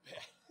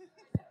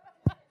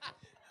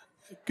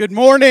Good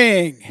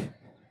morning.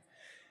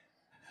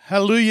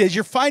 Hallelujah. As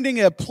you're finding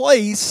a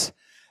place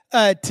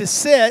to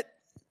sit,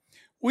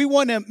 we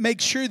want to make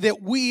sure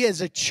that we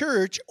as a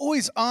church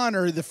always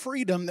honor the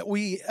freedom that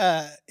we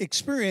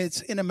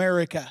experience in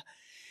America.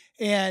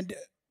 And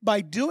by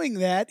doing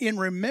that, in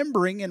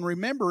remembering,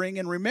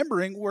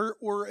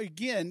 we're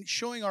again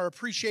showing our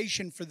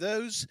appreciation for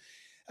those.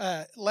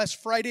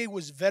 Last Friday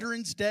was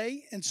Veterans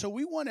Day. And so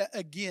we want to,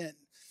 again,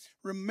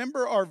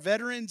 remember our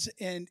veterans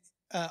and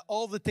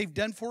all that they've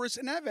done for us.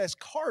 And I've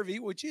asked Harvey,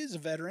 which is a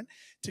veteran,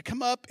 to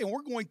come up, and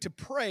we're going to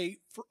pray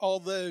for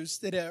all those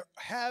that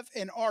have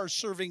and are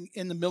serving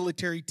in the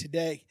military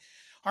today.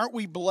 Aren't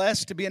we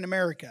blessed to be in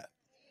America?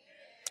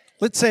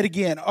 Let's say it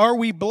again. Are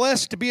we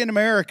blessed to be in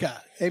America?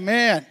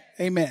 Amen.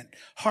 Amen.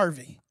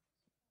 Harvey.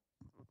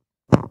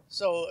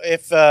 So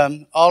if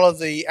all of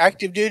the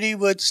active duty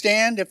would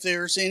stand, if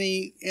there's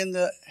any in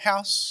the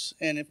house,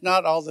 and if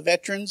not, all the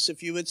veterans,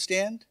 if you would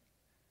stand.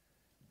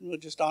 We'll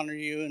just honor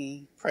you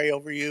and pray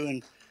over you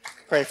and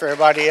pray for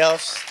everybody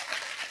else.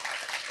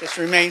 Just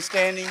remain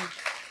standing.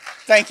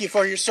 Thank you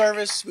for your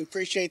service. We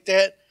appreciate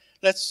that.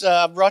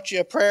 I brought you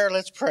a prayer.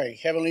 Let's pray.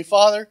 Heavenly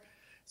Father,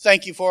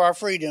 thank you for our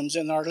freedoms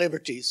and our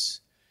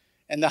liberties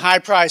and the high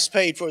price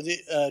paid for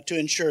to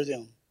ensure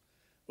them.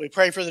 We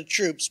pray for the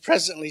troops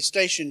presently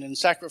stationed and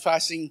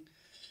sacrificing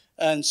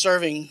and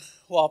serving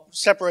while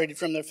separated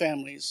from their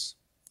families.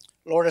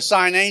 Lord,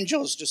 assign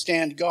angels to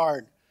stand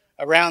guard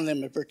around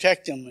them and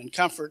protect them and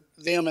comfort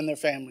them and their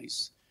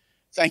families.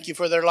 Thank you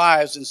for their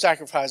lives and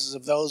sacrifices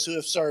of those who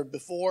have served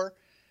before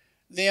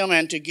them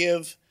and to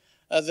give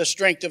the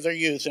strength of their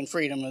youth and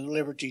freedom and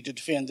liberty to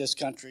defend this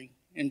country.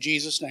 In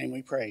Jesus' name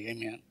we pray.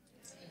 Amen.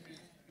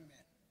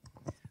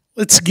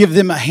 Let's give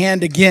them a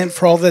hand again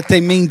for all that they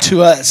mean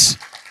to us.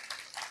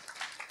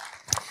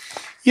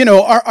 You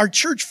know, our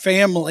church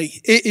family,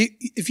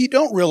 if you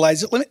don't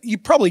realize it, you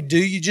probably do,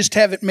 you just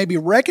haven't maybe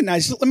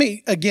recognized it. Let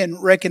me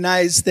again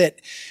recognize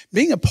that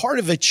being a part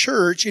of a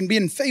church and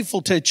being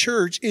faithful to a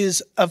church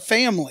is a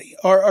family,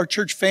 our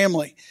church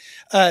family.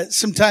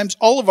 Sometimes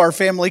all of our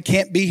family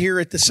can't be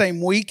here at the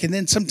same week, and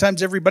then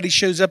sometimes everybody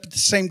shows up at the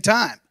same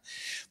time.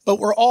 But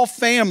we're all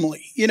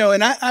family, you know,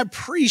 and I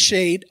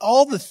appreciate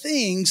all the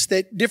things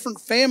that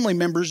different family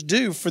members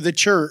do for the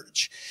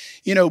church.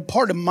 You know,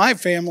 part of my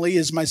family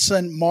is my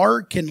son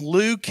Mark and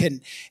Luke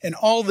and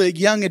all the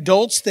young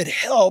adults that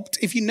helped.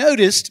 If you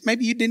noticed,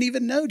 maybe you didn't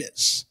even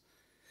notice,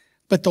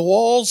 but the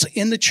walls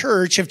in the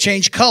church have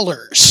changed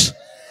colors.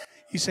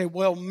 You say,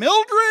 well,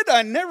 Mildred,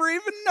 I never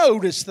even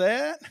noticed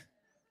that.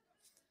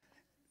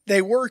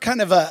 They were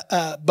kind of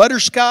a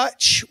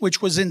butterscotch,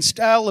 which was in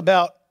style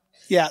about,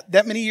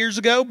 that many years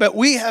ago, but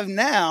we have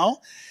now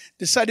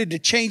decided to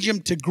change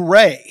them to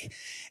gray.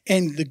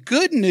 And the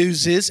good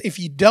news is, if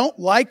you don't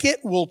like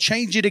it, we'll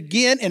change it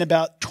again in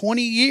about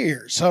 20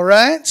 years, all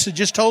right? So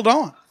just hold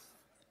on.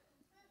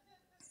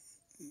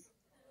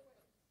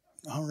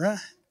 All right.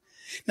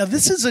 Now,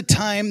 this is a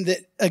time that,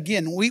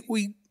 again,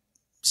 we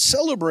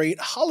celebrate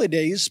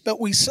holidays, but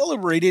we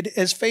celebrate it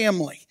as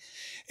family.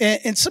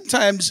 And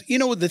sometimes, you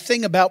know, the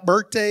thing about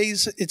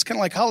birthdays, it's kind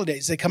of like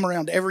holidays. They come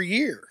around every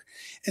year.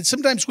 And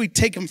sometimes we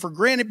take them for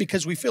granted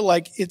because we feel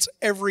like it's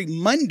every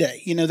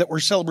Monday, you know, that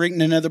we're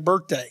celebrating another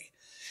birthday.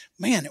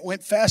 Man, it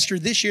went faster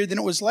this year than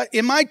it was last.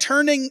 Am I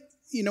turning?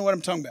 You know what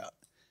I'm talking about.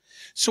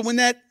 So when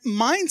that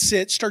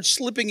mindset starts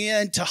slipping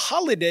into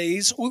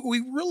holidays, we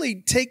really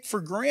take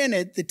for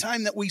granted the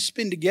time that we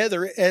spend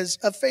together as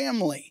a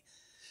family.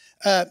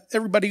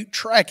 Everybody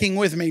tracking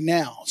with me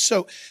now.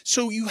 So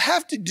you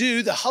have to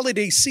do the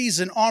holiday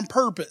season on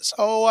purpose.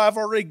 Oh, I've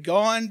already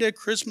gone to a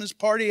Christmas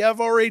party. I've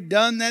already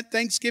done that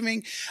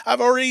Thanksgiving.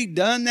 I've already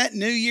done that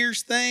New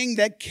Year's thing,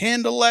 that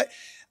candlelight.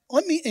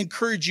 Let me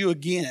encourage you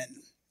again.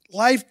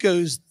 Life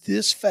goes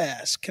this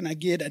fast. Can I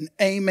get an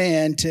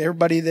amen to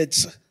everybody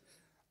that's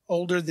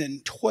older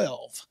than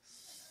 12?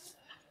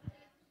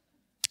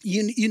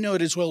 You know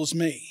it as well as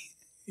me.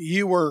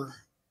 You were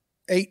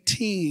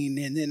 18,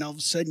 and then all of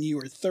a sudden you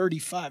were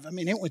 35. I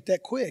mean, it went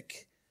that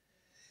quick.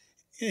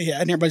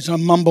 Yeah, and everybody's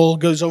on mumble,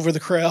 goes over the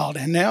crowd,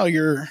 and now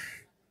we'll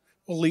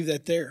leave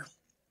that there.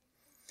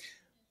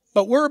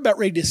 But we're about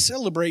ready to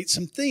celebrate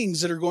some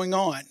things that are going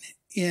on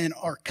in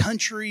our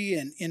country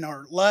and in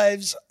our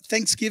lives.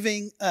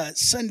 Thanksgiving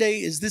Sunday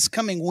is this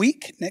coming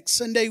week. Next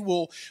Sunday,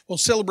 we'll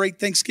celebrate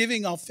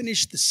Thanksgiving. I'll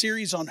finish the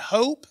series on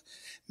hope.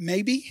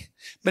 Maybe.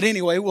 But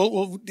anyway,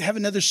 we'll have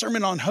another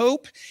sermon on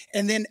hope.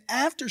 And then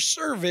after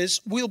service,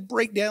 we'll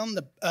break down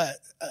the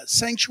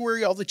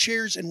sanctuary, all the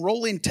chairs, and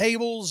roll in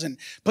tables and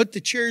put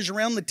the chairs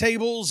around the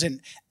tables.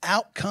 And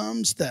out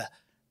comes the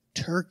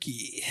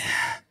turkey.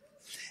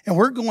 And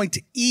we're going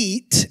to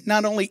eat,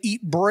 not only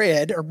eat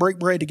bread or break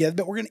bread together,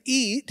 but we're going to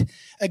eat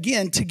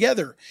again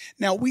together.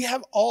 Now, we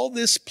have all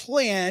this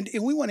planned,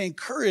 and we want to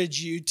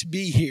encourage you to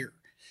be here.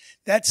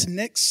 That's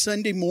next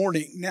Sunday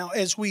morning. Now,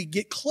 as we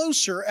get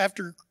closer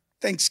after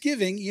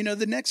Thanksgiving, you know,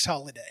 the next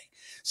holiday.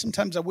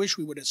 Sometimes I wish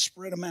we would have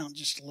spread them out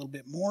just a little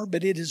bit more,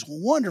 but it is a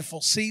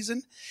wonderful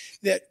season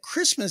that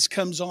Christmas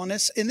comes on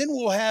us, and then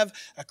we'll have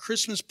a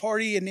Christmas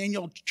party, an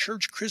annual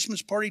church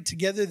Christmas party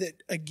together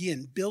that,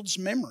 again, builds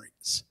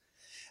memories.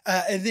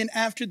 And then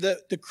after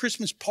the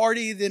Christmas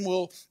party, then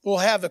we'll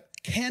have a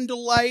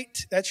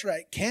candlelight. That's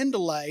right,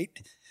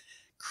 candlelight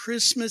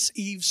Christmas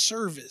Eve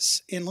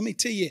service. And let me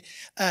tell you,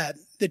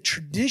 the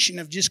tradition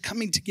of just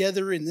coming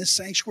together in this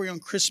sanctuary on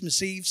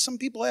Christmas Eve. Some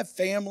people have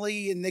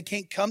family and they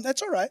can't come.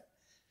 That's all right.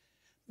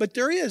 But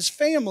there is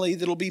family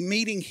that'll be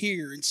meeting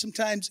here. And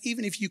sometimes,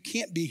 even if you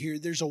can't be here,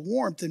 there's a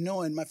warmth in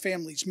knowing my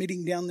family's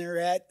meeting down there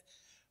at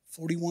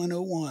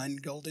 4101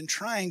 Golden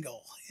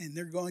Triangle. And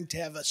they're going to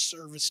have a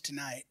service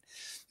tonight.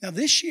 Now,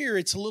 this year,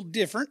 it's a little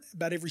different.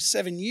 About every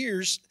 7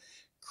 years,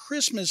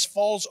 Christmas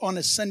falls on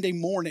a Sunday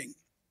morning,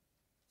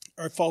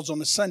 or it falls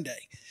on a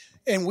Sunday.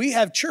 And we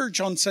have church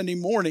on Sunday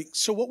morning.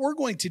 So what we're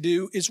going to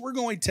do is we're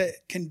going to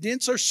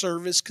condense our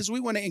service because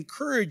we want to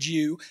encourage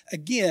you,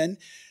 again,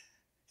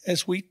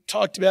 as we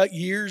talked about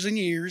years and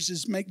years,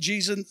 is make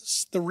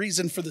Jesus the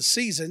reason for the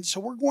season. So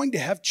we're going to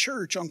have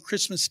church on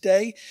Christmas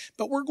Day,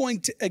 but we're going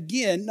to,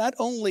 again, not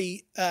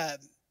only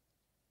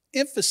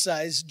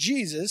emphasize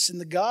Jesus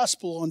and the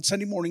gospel on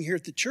Sunday morning here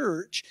at the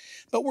church,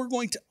 but we're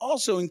going to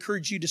also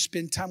encourage you to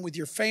spend time with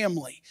your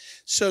family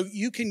so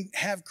you can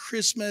have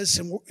Christmas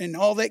and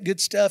all that good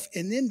stuff.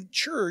 And then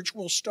church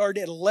will start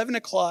at 11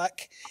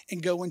 o'clock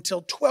and go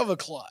until 12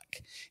 o'clock.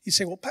 You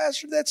say, well,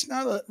 Pastor, that's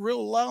not a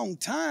real long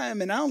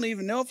time, and I don't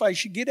even know if I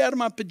should get out of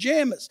my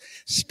pajamas.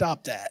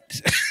 Stop that.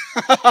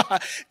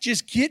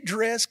 Just get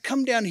dressed,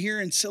 come down here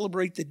and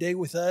celebrate the day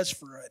with us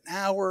for an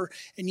hour.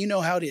 And you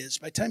know how it is.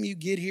 By the time you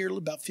get here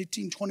about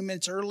 15, 20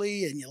 minutes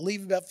early and you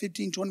leave about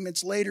 15, 20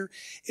 minutes later,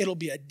 it'll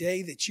be a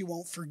day that you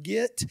won't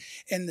forget.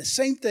 And the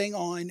same thing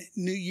on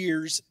New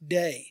Year's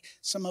Day.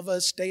 Some of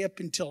us stay up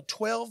until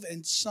 12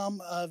 and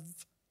some of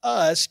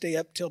us stay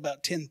up till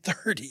about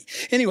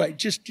 10:30. Anyway,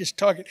 just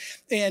talking.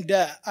 And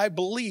I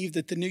believe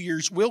that the New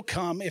Year's will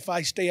come if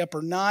I stay up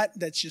or not.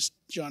 That's just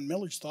John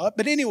Miller's thought.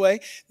 But anyway,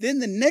 then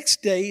the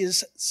next day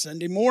is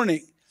Sunday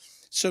morning.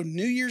 So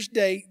New Year's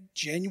Day,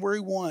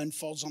 January 1,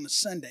 falls on a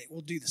Sunday.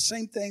 We'll do the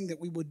same thing that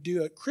we would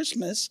do at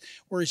Christmas,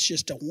 where it's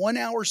just a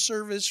 1-hour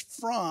service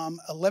from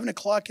 11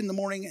 o'clock in the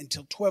morning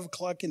until 12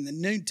 o'clock in the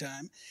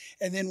noontime.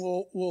 And then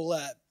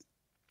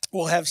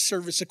we'll have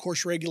service, of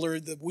course, regular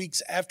the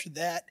weeks after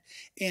that.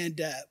 And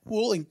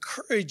we'll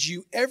encourage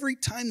you every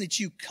time that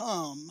you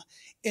come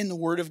in the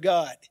Word of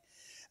God.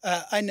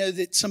 I know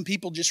that some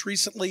people just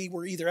recently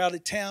were either out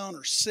of town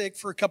or sick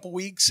for a couple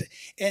weeks.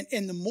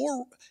 And the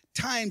more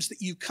times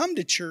that you come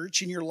to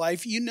church in your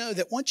life, you know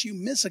that once you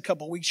miss a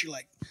couple weeks, you're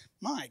like,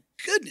 my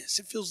goodness,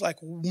 it feels like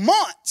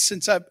months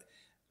since I've...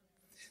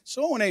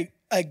 So I want to,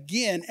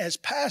 again, as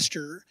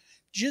pastor,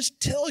 just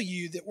tell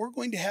you that we're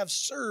going to have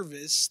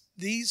service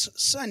these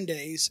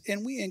Sundays,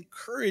 and we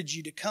encourage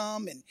you to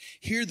come and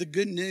hear the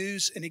good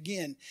news. And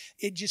again,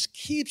 it just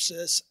keeps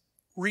us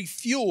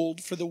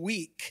refueled for the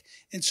week.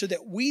 And so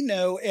that we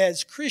know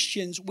as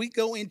Christians, we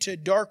go into a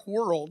dark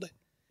world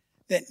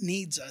that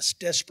needs us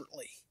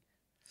desperately.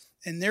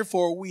 And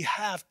therefore, we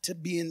have to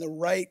be in the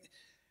right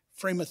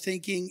frame of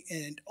thinking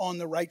and on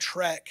the right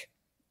track.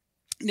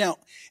 Now,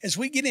 as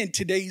we get in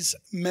today's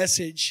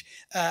message,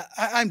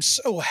 I'm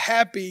so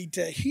happy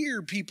to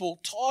hear people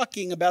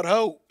talking about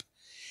hope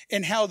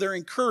and how they're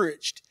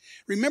encouraged.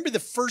 Remember the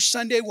first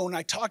Sunday when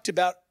I talked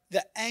about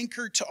the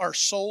anchor to our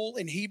soul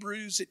in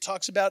Hebrews? It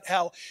talks about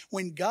how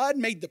when God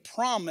made the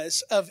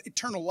promise of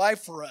eternal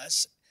life for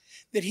us,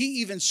 that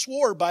he even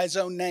swore by his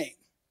own name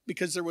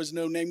because there was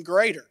no name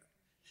greater.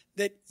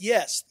 That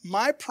yes,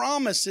 my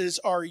promises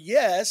are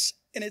yes,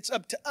 and it's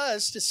up to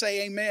us to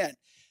say amen.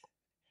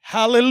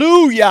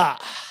 Hallelujah.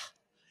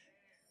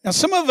 Now,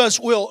 some of us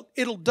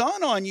it'll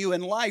dawn on you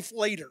in life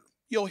later.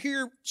 You'll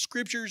hear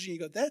scriptures and you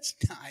go, that's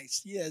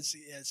nice. Yes,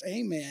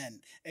 amen,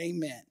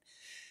 amen.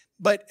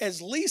 But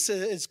as Lisa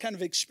has kind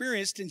of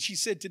experienced, and she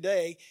said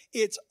today,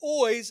 it's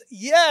always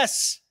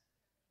yes.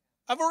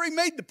 I've already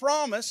made the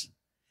promise.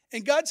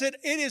 And God said,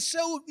 it is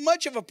so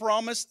much of a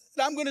promise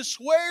that I'm going to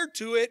swear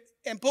to it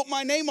and put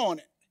my name on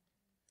it.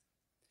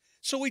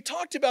 So we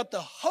talked about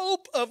the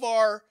hope of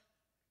our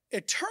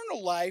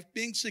eternal life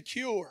being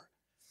secure.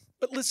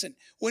 But listen,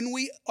 when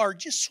we are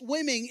just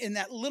swimming in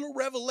that little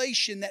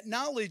revelation, that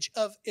knowledge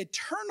of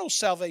eternal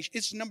salvation,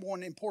 it's the number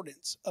one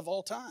importance of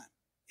all time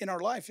in our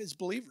life as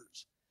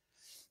believers.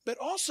 But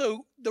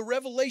also the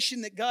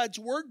revelation that God's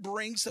word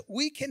brings, that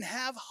we can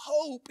have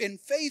hope and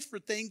faith for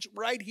things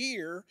right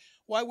here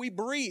while we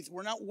breathe.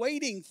 We're not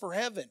waiting for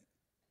heaven.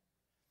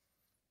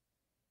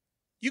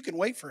 You can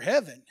wait for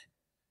heaven.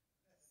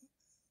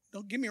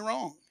 Don't get me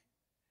wrong.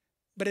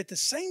 But at the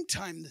same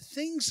time, the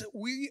things that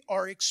we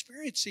are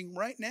experiencing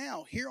right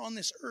now here on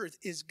this earth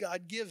is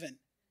God-given.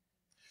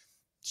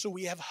 So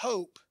we have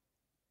hope.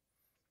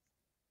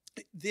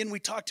 Then we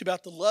talked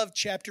about the love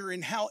chapter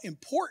and how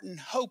important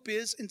hope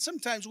is. And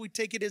sometimes we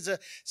take it as a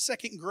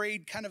second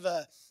grade kind of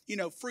a,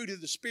 fruit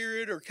of the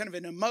Spirit or kind of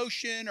an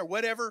emotion or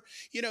whatever,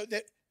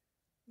 that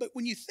But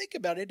when you think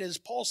about it, as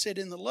Paul said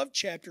in the love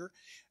chapter,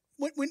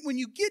 when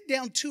you get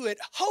down to it,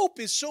 hope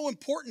is so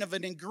important of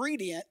an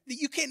ingredient that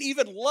you can't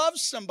even love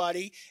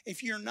somebody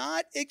if you're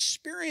not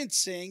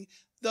experiencing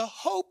the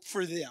hope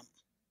for them.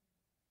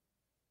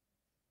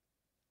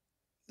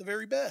 The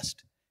very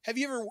best. Have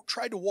you ever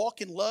tried to walk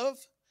in love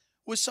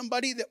with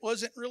somebody that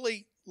wasn't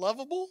really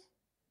lovable?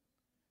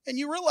 And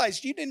you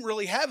realized you didn't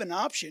really have an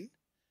option.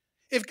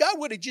 If God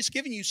would have just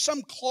given you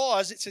some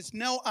clause that says,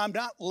 no, I'm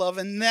not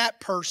loving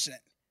that person.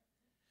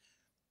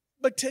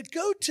 But to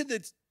go to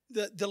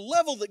the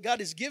level that God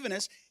has given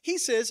us, he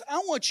says, I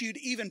want you to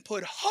even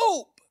put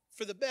hope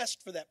for the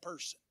best for that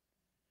person.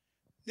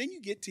 Then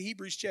you get to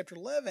Hebrews chapter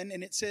 11,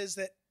 and it says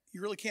that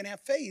you really can't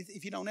have faith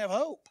if you don't have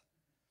hope.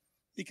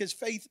 Because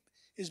faith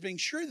is being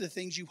sure of the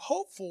things you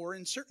hope for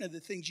and certain of the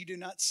things you do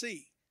not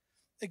see.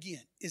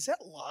 Again, is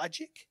that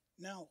logic?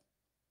 No.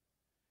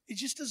 It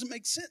just doesn't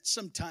make sense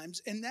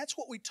sometimes. And that's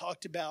what we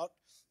talked about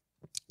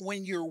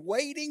when you're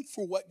waiting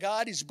for what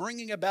God is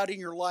bringing about in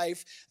your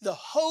life, the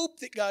hope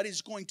that God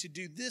is going to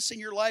do this in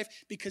your life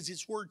because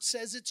his word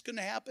says it's going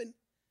to happen.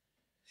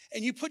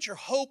 And you put your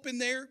hope in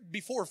there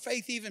before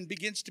faith even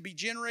begins to be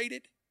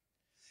generated.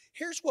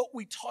 Here's what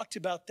we talked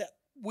about that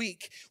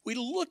week. We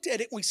looked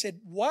at it and we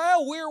said,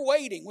 while we're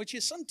waiting, which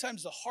is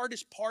sometimes the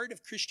hardest part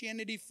of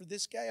Christianity for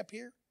this guy up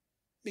here,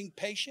 being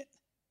patient.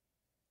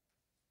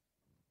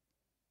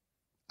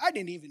 I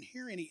didn't even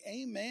hear any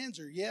amens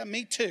or yeah,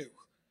 me too.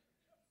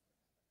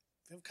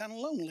 I feel kind of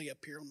lonely up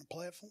here on the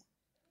platform.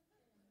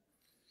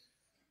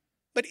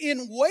 But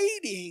in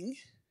waiting,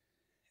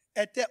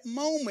 at that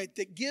moment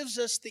that gives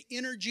us the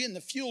energy and the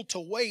fuel to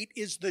wait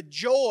is the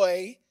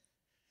joy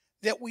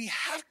that we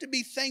have to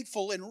be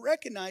thankful and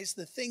recognize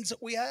the things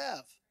that we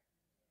have.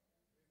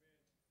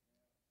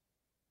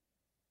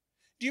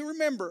 Do you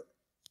remember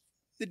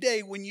the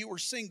day when you were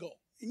single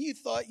and you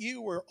thought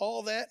you were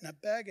all that and a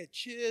bag of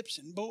chips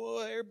and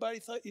boy, everybody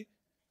thought you...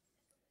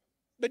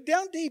 But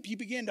down deep, you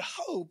began to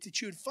hope that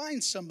you would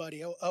find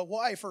somebody, a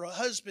wife or a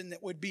husband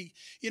that would be,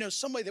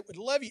 somebody that would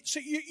love you.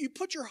 So you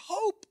put your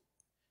hope,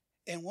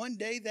 and one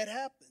day that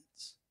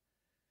happens.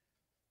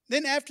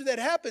 Then after that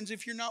happens,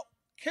 if you're not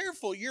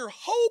careful, you're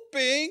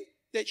hoping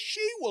that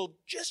she will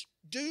just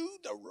do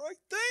the right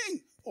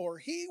thing, or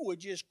he would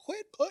just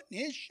quit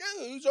putting his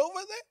shoes over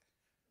there.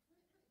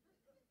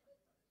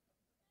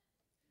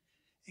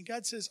 And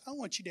God says, I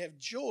want you to have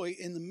joy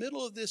in the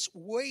middle of this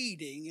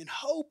waiting and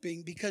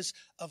hoping because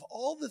of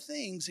all the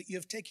things that you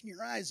have taken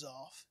your eyes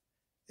off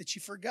that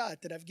you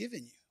forgot that I've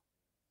given you.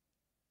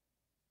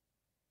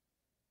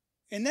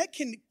 And that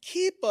can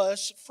keep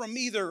us from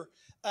either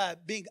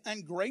being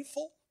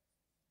ungrateful.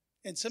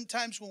 And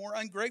sometimes when we're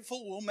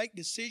ungrateful, we'll make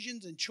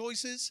decisions and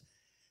choices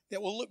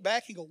that we'll look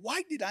back and go,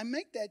 why did I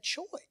make that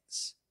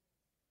choice?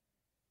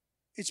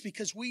 It's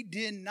because we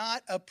did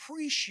not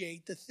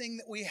appreciate the thing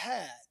that we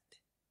had.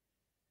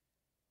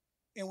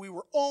 And we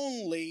were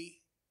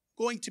only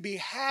going to be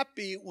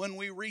happy when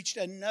we reached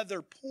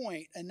another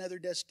point, another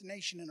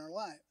destination in our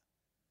life.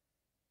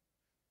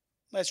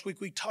 Last week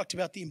we talked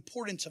about the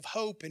importance of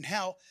hope and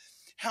how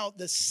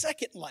the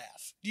second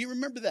laugh. Do you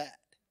remember that?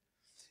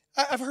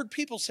 I've heard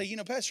people say,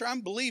 Pastor,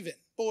 I'm believing.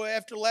 Boy,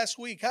 after last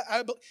week,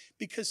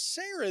 because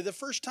Sarah, the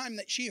first time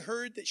that she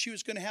heard that she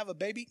was going to have a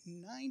baby,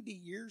 90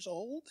 years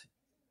old,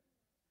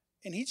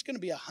 and he's going to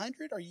be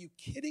 100? Are you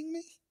kidding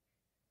me?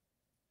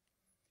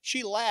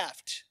 She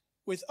laughed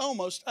with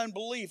almost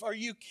unbelief. Are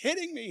you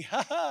kidding me?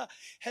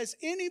 Has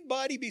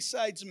anybody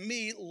besides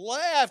me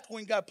laughed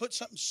when God put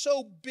something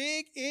so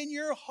big in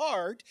your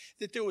heart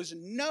that there was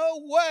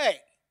no way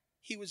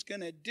he was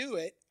going to do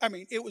it?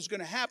 It was going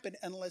to happen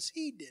unless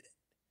he did it.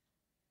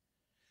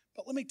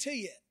 But let me tell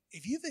you,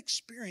 if you've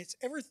experienced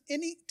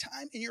any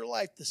time in your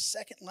life the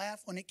second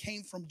laugh when it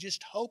came from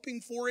just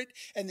hoping for it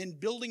and then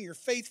building your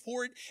faith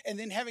for it and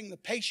then having the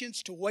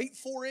patience to wait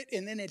for it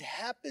and then it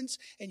happens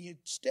and you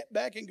step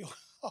back and go,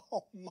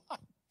 oh my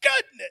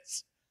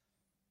goodness.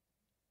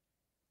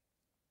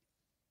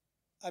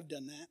 I've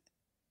done that.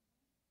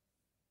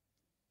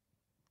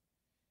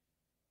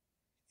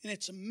 And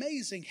it's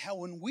amazing how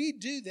when we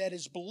do that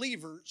as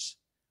believers,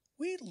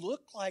 we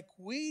look like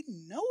we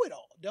know it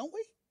all, don't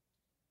we?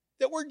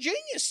 That we're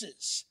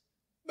geniuses.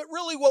 But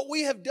really what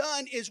we have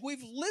done is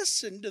we've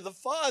listened to the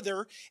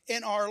Father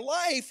and our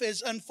life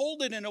has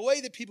unfolded in a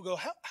way that people go,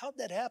 how'd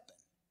that happen?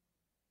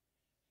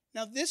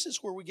 Now this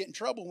is where we get in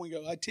trouble when we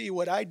go, I tell you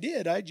what I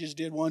did. I just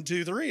did 1,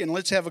 2, 3 and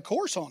let's have a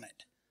course on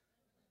it.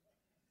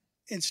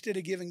 Instead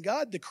of giving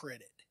God the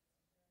credit.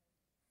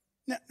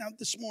 Now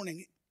this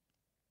morning,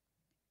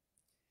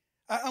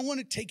 I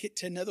want to take it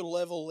to another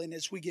level and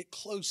as we get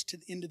close to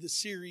the end of the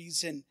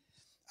series and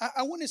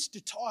I want us to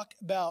talk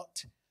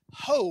about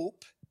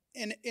hope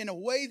in a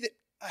way that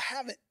I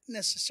haven't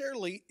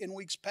necessarily in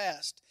weeks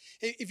past.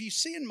 If you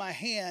see in my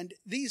hand,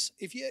 these,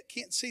 if you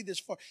can't see this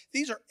far,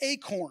 these are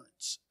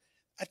acorns.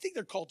 I think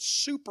they're called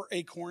super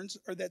acorns,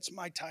 or that's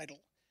my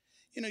title.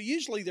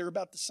 Usually they're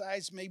about the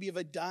size maybe of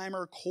a dime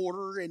or a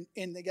quarter,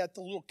 and they got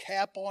the little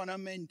cap on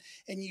them, and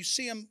you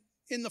see them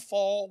in the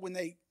fall when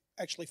they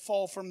actually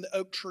fall from the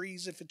oak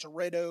trees if it's a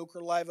red oak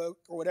or live oak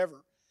or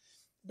whatever.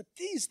 But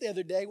these the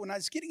other day, when I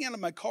was getting out of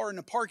my car in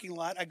the parking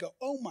lot, I go,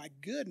 oh my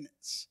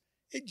goodness.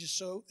 It just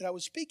so that I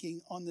was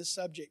speaking on this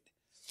subject.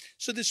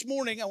 So this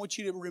morning, I want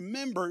you to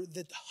remember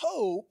that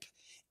hope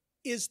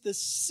is the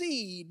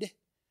seed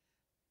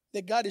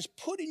that God has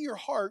put in your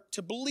heart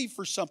to believe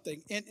for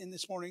something. And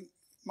this morning,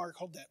 Mark,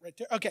 hold that right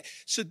there. Okay,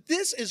 so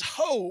this is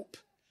hope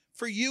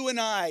for you and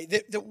I.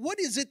 That what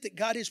is it that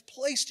God has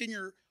placed in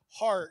your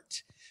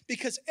heart?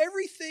 Because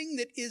everything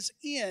that is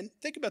in,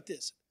 think about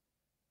this.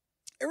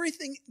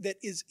 Everything that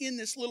is in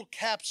this little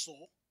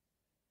capsule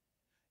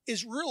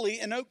is really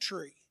an oak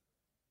tree.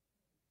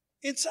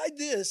 Inside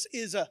this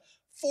is a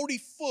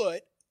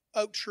 40-foot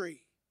oak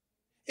tree.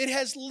 It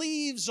has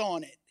leaves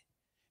on it.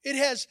 It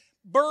has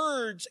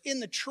birds in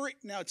the tree.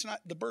 Now, it's not,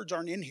 the birds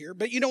aren't in here,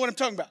 but you know what I'm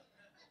talking about.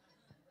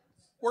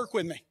 Work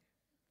with me.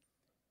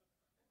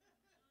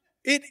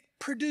 It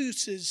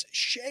produces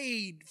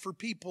shade for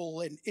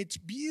people and its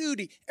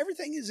beauty.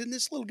 Everything is in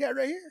this little guy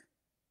right here.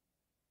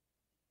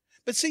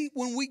 But see,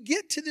 when we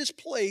get to this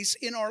place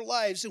in our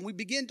lives and we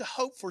begin to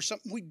hope for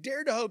something, we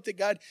dare to hope that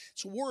God's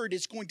word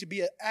is going to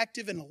be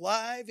active and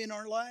alive in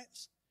our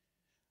lives.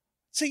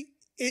 See,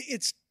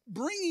 it's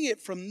bringing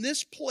it from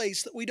this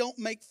place that we don't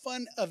make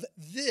fun of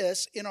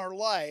this in our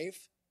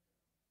life,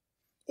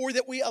 or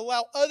that we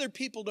allow other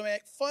people to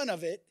make fun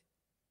of it,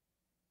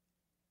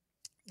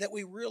 that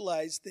we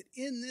realize that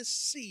in this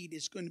seed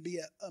is going to be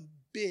a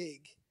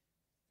big,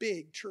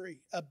 big tree,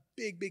 a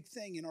big, big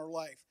thing in our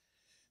life.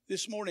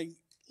 This morning,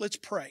 let's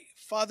pray.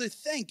 Father,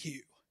 thank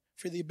you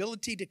for the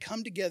ability to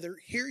come together,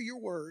 hear your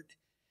word.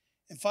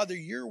 And Father,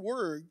 your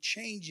word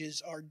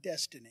changes our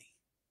destiny.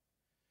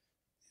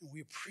 And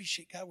we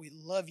appreciate, God, we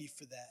love you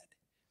for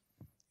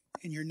that.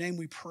 In your name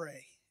we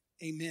pray.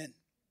 Amen.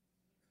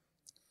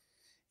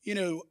 You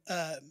know,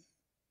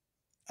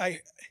 I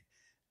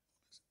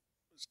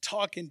was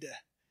talking to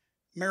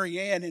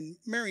Marianne, and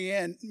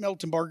Marianne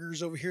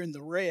Meltenbarger's over here in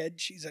the red.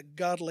 She's a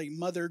godly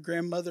mother,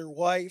 grandmother,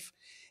 wife.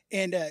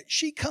 And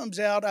she comes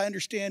out, I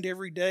understand,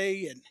 every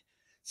day and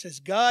says,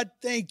 God,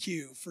 thank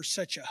you for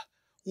such a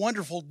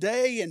wonderful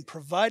day and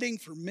providing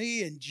for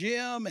me and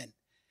Jim. And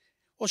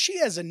well, she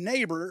has a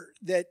neighbor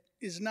that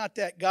is not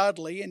that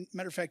godly. And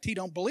matter of fact, he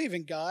don't believe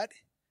in God.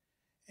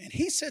 And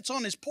he sits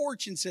on his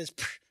porch and says,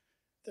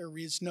 there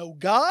is no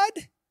God.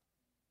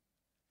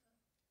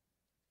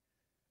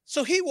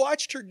 So he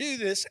watched her do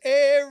this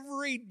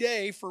every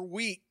day for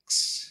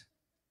weeks.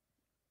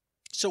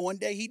 So one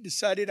day he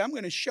decided, I'm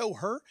going to show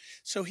her.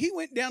 So he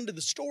went down to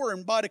the store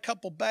and bought a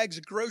couple bags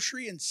of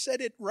grocery and set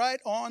it right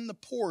on the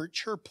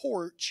porch, her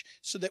porch,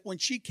 so that when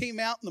she came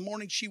out in the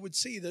morning, she would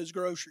see those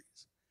groceries.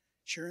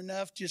 Sure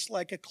enough, just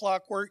like a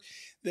clockwork,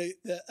 the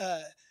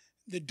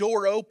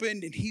door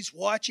opened and he's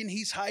watching.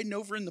 He's hiding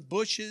over in the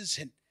bushes,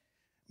 and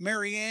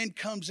Marianne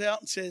comes out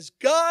and says,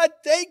 God,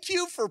 thank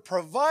you for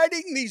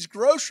providing these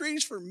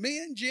groceries for me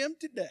and Jim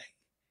today.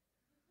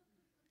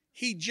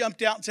 He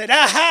jumped out and said,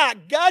 aha,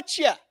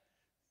 gotcha.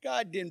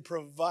 God didn't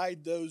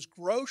provide those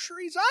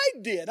groceries. I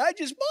did. I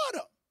just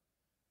bought them.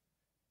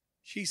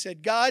 She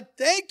said, God,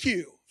 thank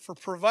you for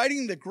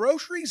providing the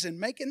groceries and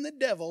making the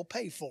devil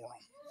pay for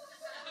them.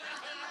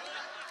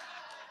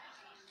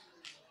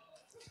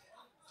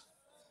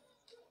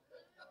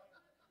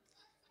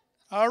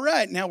 All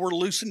right, now we're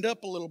loosened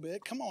up a little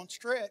bit. Come on,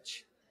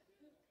 stretch.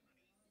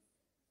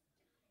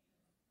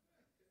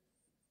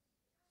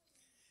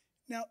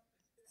 Now,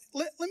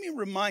 let me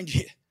remind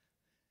you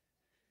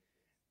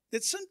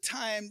that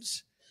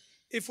sometimes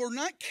if we're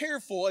not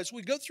careful as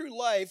we go through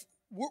life,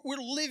 we're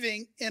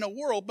living in a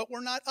world, but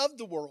we're not of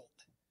the world.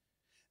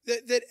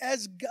 That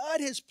as God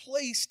has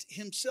placed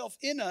himself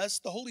in us,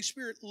 the Holy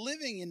Spirit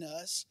living in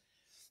us,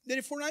 that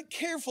if we're not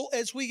careful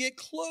as we get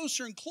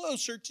closer and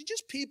closer to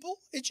just people,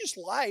 it's just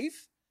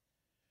life,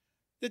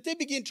 that they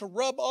begin to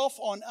rub off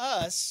on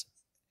us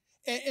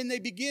and they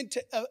begin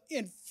to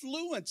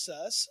influence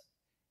us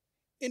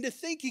into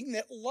thinking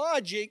that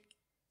logic,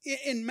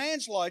 in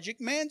man's logic,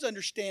 man's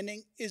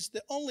understanding is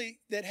the only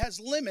that has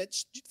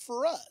limits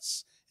for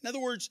us. In other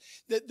words,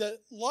 the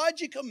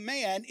logic of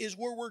man is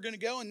where we're going to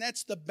go, and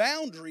that's the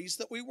boundaries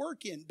that we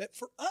work in. But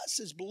for us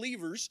as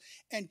believers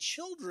and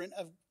children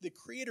of the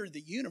Creator of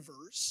the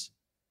universe,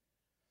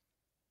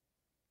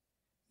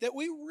 that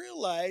we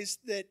realize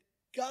that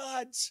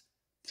God's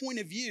point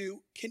of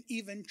view can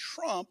even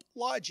trump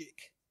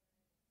logic.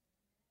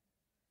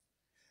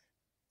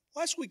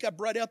 Last week I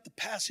brought out the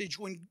passage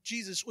when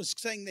Jesus was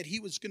saying that he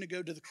was going to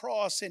go to the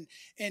cross, and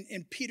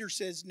Peter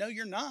says, no,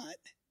 you're not.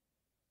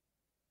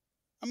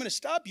 I'm going to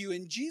stop you.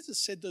 And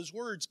Jesus said those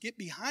words, get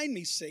behind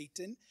me,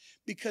 Satan,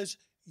 because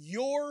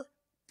your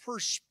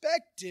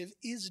perspective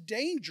is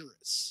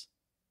dangerous.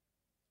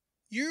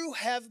 You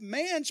have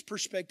man's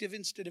perspective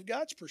instead of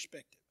God's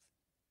perspective.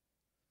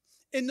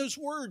 And those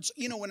words,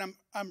 you know, when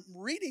I'm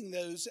reading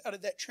those out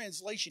of that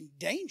translation,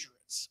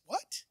 dangerous.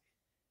 What?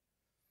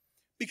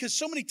 Because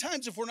so many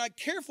times, if we're not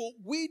careful,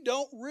 we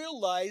don't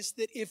realize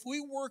that if we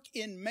work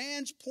in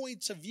man's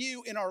points of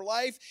view in our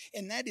life,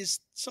 and that is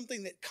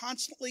something that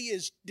constantly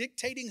is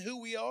dictating who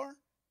we are,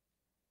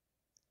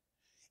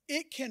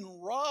 it can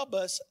rob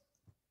us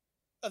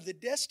of the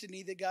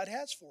destiny that God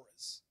has for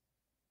us.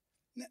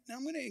 Now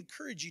I'm going to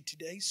encourage you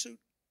today. So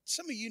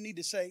some of you need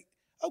to say,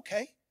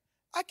 okay,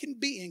 I can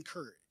be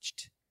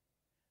encouraged.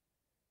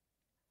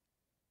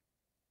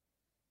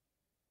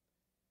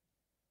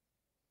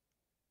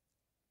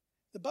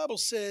 The Bible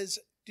says,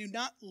 do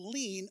not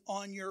lean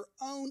on your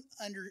own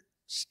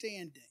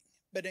understanding,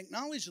 but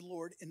acknowledge the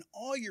Lord in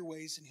all your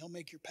ways, and He'll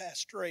make your path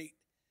straight.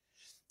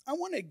 I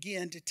want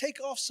again to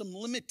take off some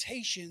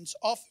limitations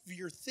off of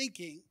your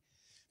thinking,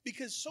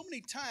 because so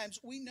many times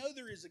we know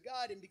there is a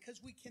God, and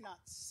because we cannot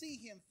see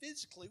Him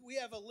physically, we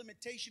have a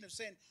limitation of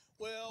saying,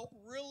 well,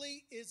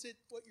 really, is it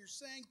what you're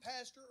saying,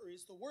 Pastor, or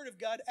is the Word of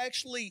God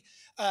actually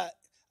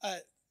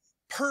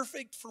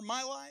perfect for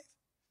my life?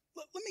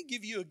 Let me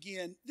give you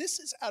again, this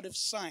is out of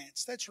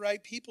science. That's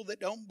right, people that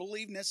don't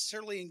believe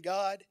necessarily in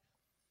God.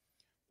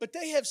 But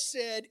they have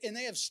said, and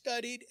they have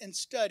studied, and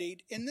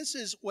this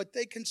is what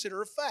they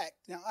consider a fact.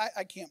 Now,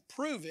 I can't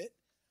prove it,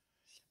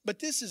 but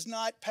this is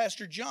not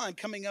Pastor John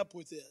coming up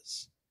with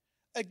this.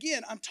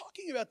 Again, I'm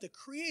talking about the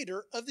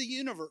creator of the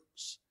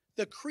universe.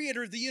 The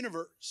creator of the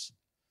universe.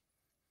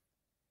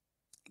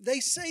 They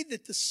say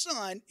that the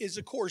sun is,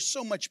 of course,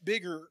 so much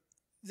bigger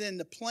than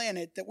the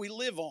planet that we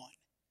live on.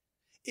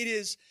 It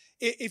is,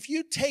 if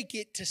you take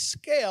it to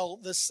scale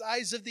the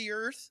size of the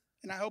earth,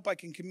 and I hope I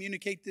can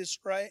communicate this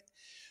right,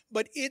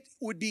 but it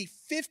would be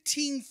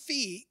 15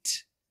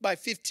 feet by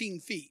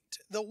 15 feet.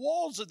 The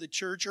walls of the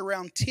church are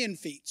around 10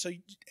 feet, so you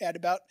add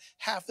about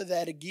half of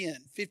that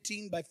again,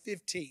 15 by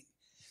 15.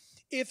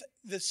 If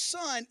the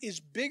sun is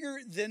bigger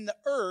than the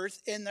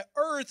earth, and the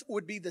earth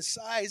would be the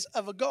size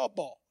of a golf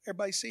ball.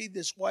 Everybody see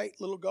this white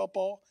little golf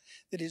ball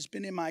that has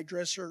been in my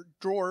dresser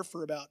drawer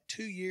for about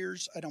 2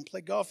 years? I don't play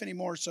golf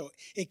anymore, so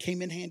it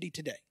came in handy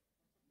today.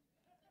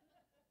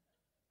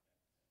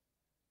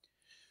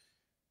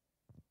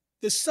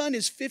 The sun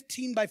is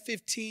 15 by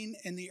 15,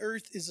 and the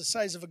earth is the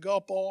size of a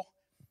golf ball.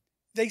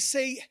 They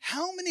say,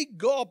 how many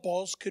golf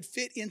balls could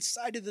fit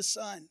inside of the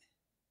sun?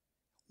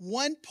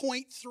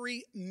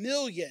 1.3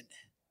 million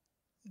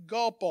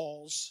golf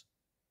balls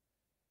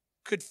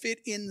could fit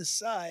in the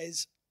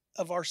size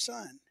of our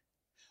sun.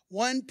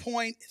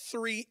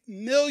 1.3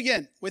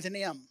 million with an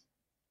M.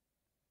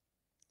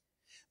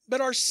 But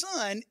our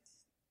sun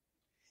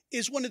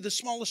is one of the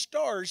smallest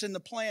stars in the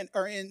planet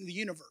or in the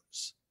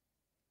universe.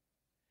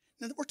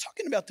 Now, we're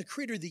talking about the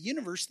creator of the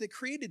universe that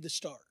created the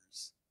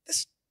stars.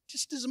 This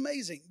just is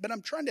amazing. But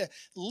I'm trying to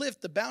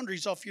lift the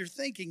boundaries off your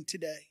thinking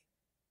today.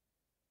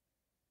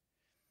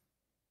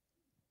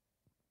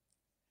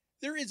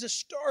 There is a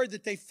star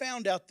that they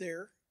found out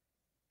there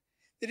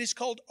that is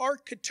called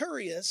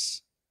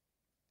Arcturus,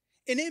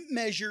 and it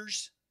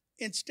measures,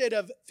 instead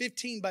of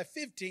 15 by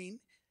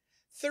 15,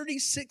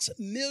 36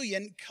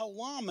 million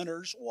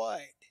kilometers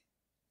wide.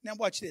 Now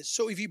watch this.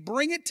 So if you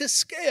bring it to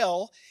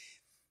scale,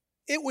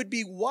 it would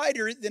be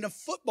wider than a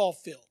football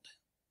field.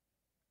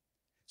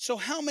 So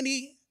how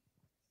many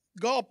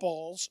golf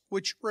balls,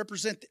 which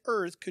represent the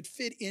earth, could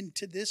fit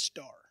into this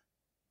star?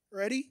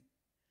 Ready?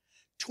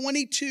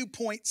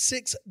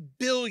 22.6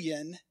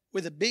 billion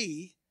with a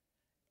B,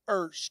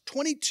 Earths.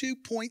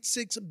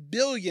 22.6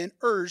 billion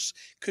Earths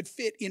could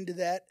fit into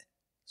that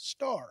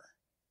star.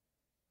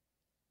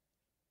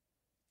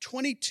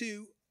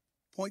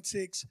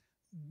 22.6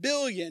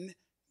 billion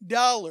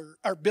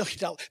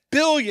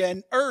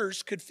billion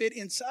Earths could fit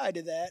inside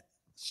of that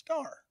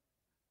star.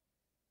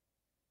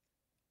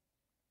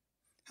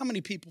 How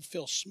many people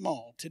feel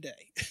small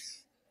today?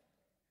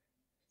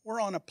 We're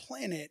on a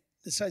planet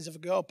the size of a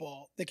golf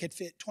ball that could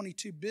fit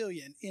 22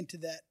 billion into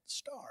that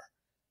star.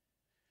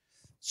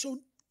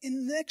 So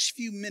in the next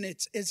few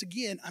minutes, as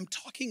again, I'm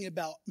talking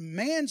about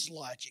man's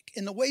logic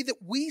and the way that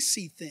we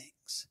see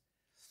things.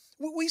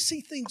 We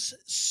see things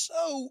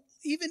so,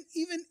 even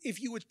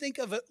if you would think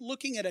of it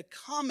looking at a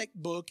comic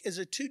book as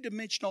a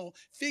two-dimensional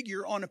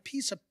figure on a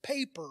piece of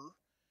paper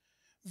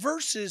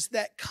versus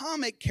that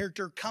comic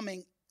character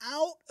coming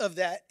out of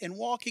that and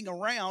walking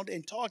around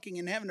and talking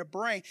and having a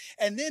brain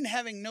and then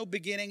having no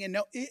beginning and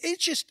no,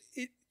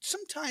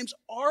 sometimes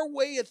our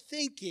way of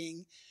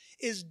thinking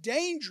is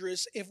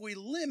dangerous if we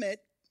limit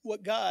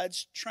what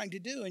God's trying to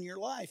do in your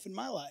life, in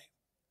my life.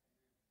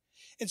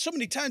 And so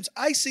many times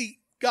I see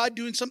God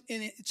doing something,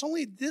 and it's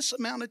only this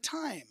amount of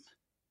time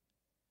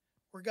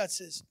where God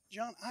says,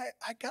 John,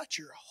 I got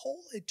your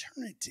whole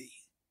eternity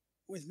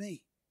with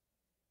me.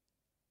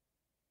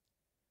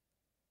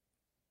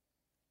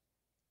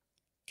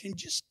 Can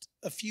just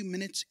a few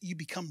minutes you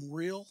become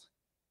real?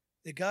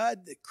 The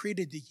God that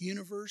created the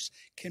universe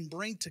can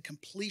bring to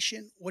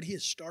completion what He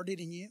has started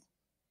in you?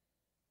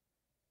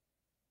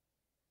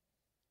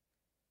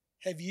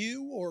 Have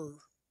you or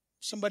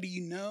somebody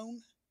you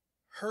known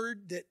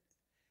heard that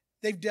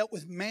they've dealt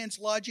with man's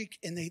logic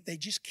and they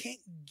just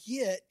can't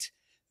get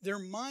their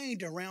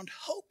mind around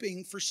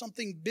hoping for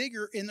something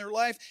bigger in their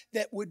life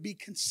that would be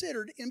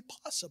considered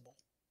impossible.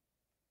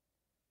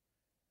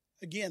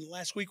 Again,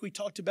 last week we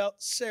talked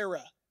about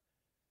Sarah.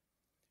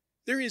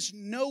 There is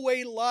no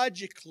way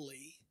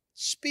logically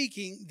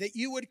speaking that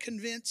you would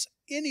convince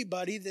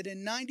anybody that a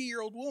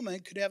 90-year-old woman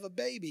could have a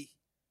baby.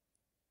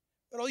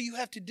 But all you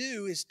have to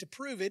do is to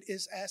prove it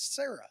is ask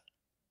Sarah.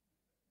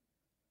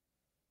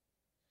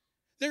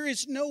 There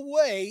is no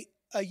way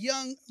a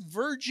young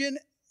virgin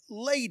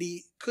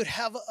lady could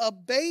have a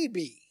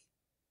baby.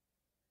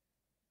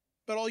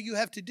 But all you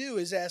have to do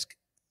is ask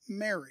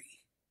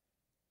Mary.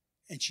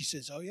 And she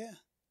says, oh yeah.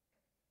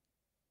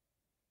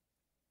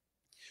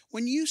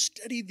 When you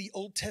study the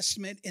Old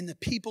Testament and the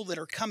people that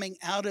are coming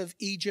out of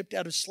Egypt,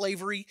 out of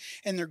slavery,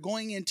 and they're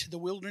going into the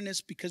wilderness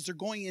because they're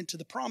going into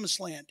the promised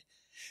land,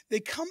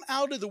 they come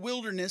out of the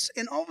wilderness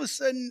and all of a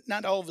sudden,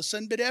 not all of a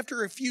sudden, but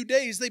after a few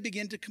days, they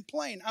begin to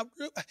complain.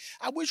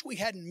 I wish we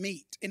had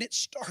meat. And it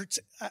starts,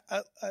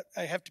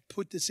 I have to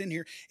put this in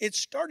here. It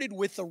started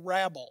with the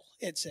rabble,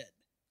 it said.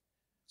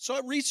 So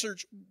I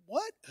researched,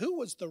 what? Who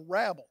was the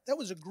rabble? That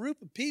was a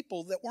group of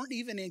people that weren't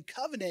even in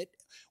covenant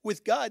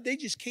with God. They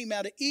just came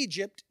out of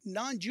Egypt,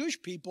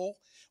 non-Jewish people,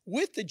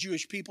 with the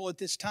Jewish people at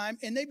this time.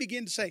 And they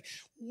began to say,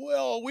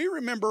 well, we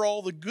remember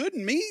all the good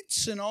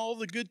meats and all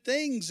the good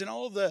things and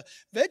all the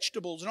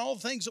vegetables and all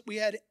the things that we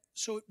had.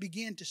 So it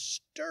began to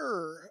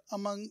stir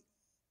among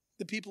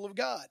the people of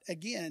God.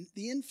 Again,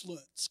 the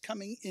influence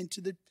coming into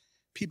the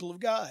people of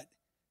God.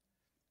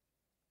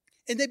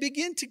 And they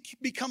begin to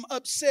become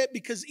upset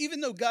because even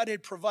though God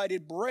had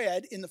provided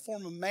bread in the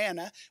form of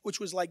manna, which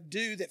was like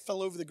dew that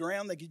fell over the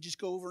ground, they could just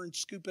go over and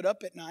scoop it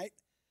up at night.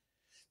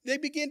 They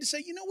began to say,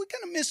 we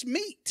kind of miss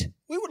meat.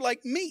 We would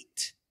like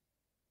meat.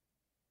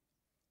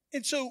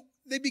 And so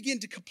they begin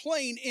to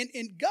complain.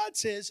 And God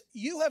says,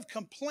 you have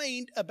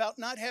complained about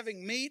not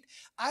having meat.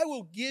 I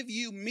will give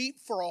you meat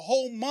for a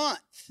whole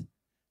month.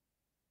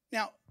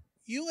 Now,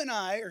 you and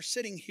I are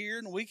sitting here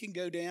and we can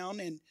go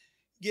down and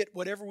get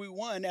whatever we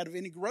want out of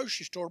any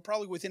grocery store,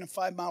 probably within a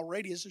 5-mile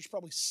radius. There's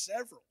probably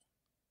several.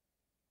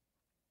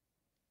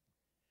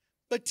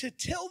 But to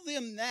tell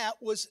them that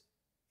was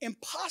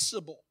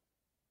impossible.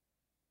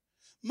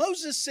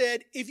 Moses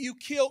said,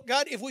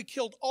 if we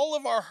killed all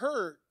of our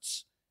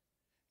herds,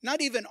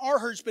 not even our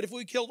herds, but if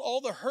we killed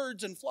all the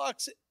herds and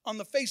flocks on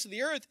the face of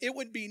the earth, it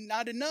would be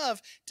not enough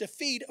to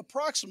feed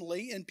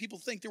approximately, and people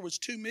think there was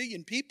 2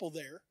 million people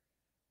there,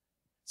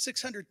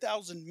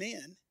 600,000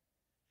 men.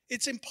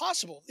 It's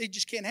impossible. It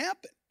just can't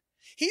happen.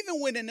 He even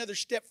went another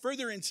step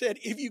further and said,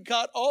 if you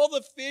caught all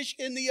the fish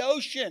in the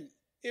ocean,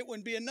 it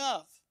wouldn't be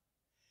enough.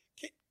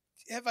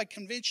 Have I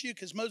convinced you?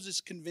 Because Moses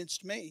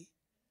convinced me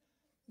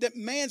that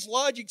man's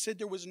logic said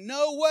there was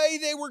no way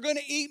they were going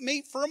to eat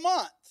meat for a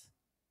month.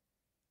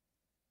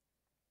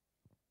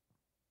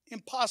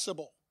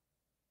 Impossible.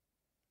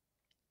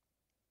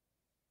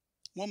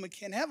 Woman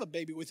can't have a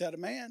baby without a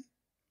man.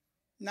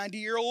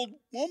 90-year-old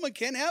woman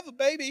can't have a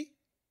baby.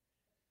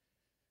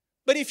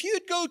 But if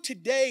you'd go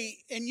today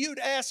and you'd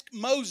ask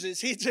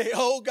Moses, he'd say,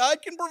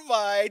 God can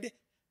provide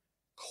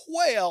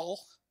quail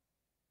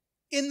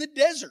in the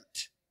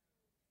desert.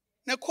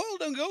 Now, quail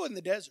don't go in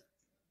the desert.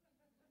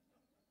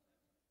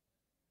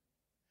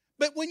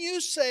 But when you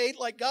say,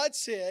 like God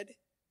said,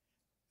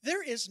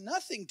 there is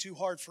nothing too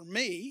hard for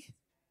me,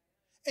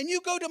 and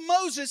you go to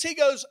Moses, he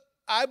goes,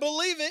 I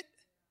believe it.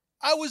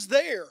 I was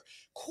there.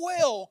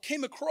 Quail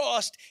came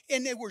across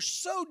and they were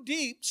so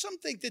deep. Some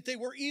think that they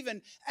were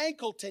even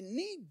ankle to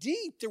knee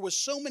deep. There was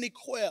so many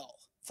quail.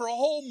 For a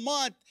whole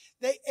month,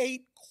 they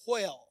ate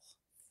quail.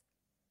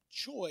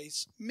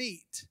 Choice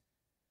meat.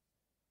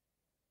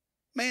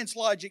 Man's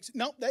logic,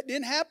 nope, that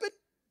didn't happen.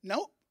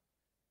 Nope.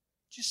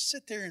 Just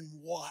sit there and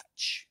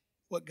watch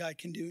what God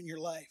can do in your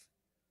life.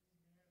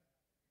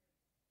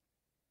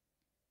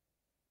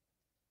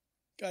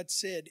 God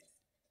said,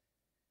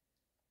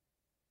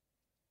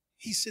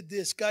 He said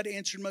this, God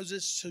answered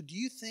Moses, so do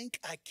you think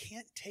I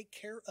can't take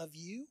care of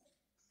you?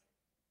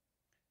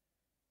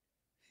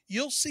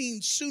 You'll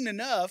see soon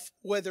enough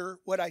whether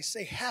what I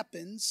say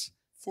happens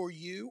for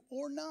you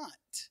or not.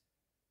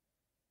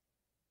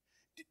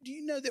 Do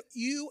you know that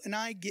you and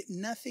I get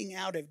nothing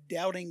out of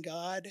doubting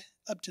God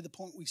up to the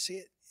point we see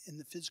it in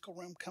the physical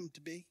realm come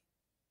to be?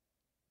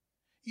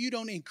 You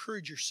don't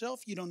encourage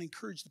yourself. You don't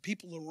encourage the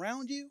people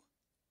around you.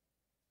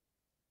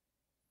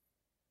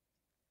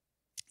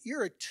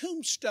 You're a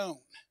tombstone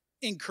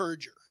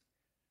encourager.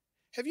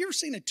 Have you ever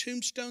seen a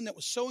tombstone that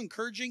was so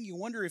encouraging you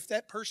wonder if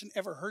that person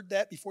ever heard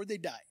that before they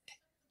died?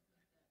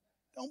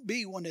 Don't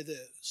be one of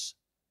those.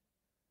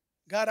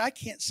 God, I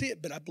can't see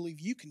it, but I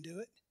believe you can do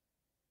it.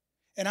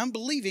 And I'm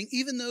believing,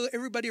 even though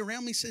everybody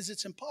around me says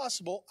it's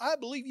impossible, I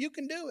believe you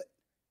can do it.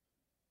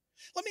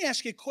 Let me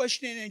ask you a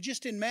question, and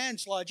just in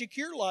man's logic,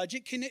 your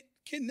logic, can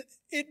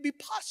it be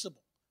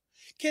possible?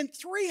 Can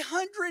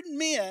 300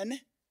 men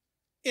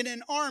in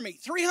an army,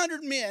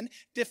 300 men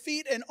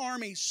defeat an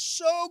army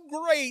so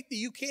great that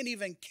you can't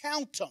even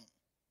count them?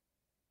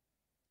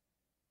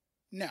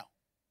 No.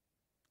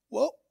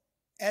 Well,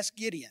 ask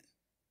Gideon.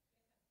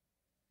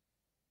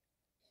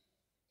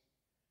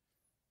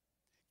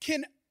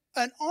 Can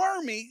an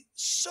army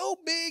so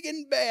big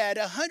and bad,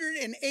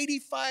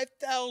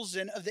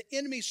 185,000 of the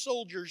enemy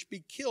soldiers,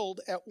 be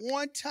killed at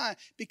one time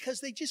because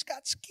they just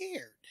got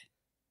scared?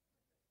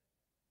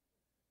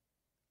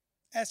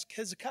 Ask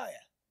Hezekiah.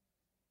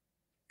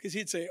 Because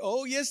he'd say,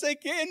 oh, yes, they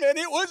can, man.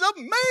 It was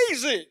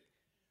amazing.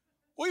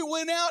 We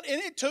went out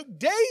and it took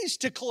days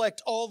to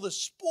collect all the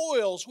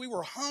spoils. We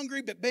were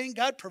hungry, but man,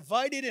 God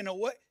provided in a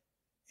way.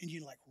 And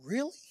you're like,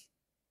 really?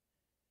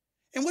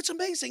 And what's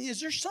amazing is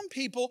there's some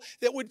people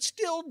that would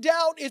still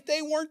doubt if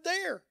they weren't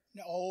there.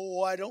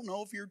 No, I don't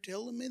know if you're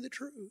telling me the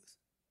truth.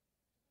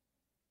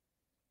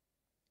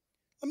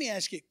 Let me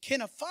ask you,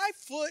 can a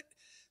 5-foot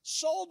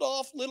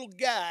sawed-off little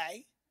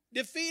guy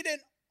defeat an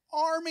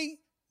army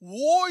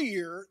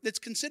warrior that's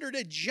considered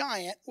a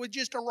giant with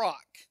just a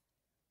rock?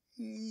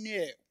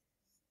 No,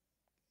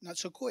 not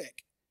so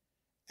quick.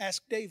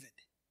 Ask David.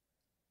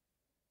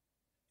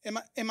 Am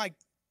I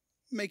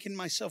making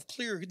myself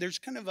clear? There's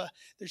kind of a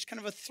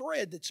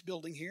thread that's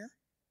building here.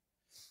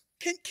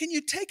 Can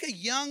you take a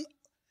young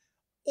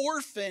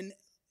orphan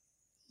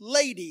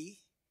lady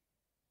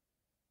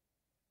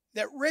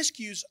that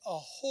rescues a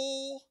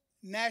whole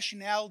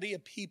nationality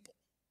of people?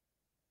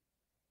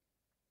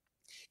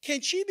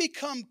 Can she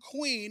become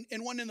queen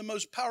in one of the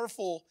most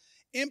powerful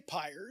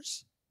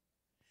empires?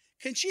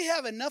 Can she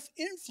have enough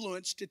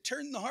influence to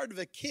turn the heart of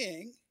a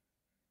king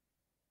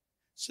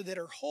so that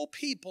her whole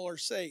people are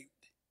saved?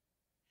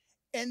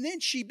 And then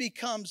she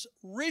becomes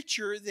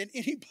richer than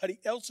anybody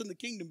else in the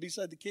kingdom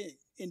beside the king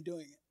in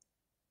doing it.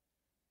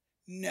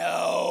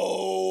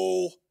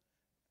 No,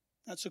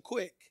 not so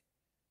quick.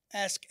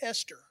 Ask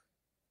Esther.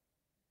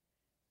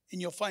 And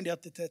you'll find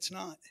out that that's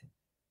not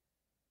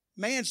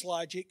man's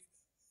logic,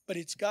 but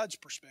it's God's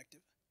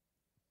perspective.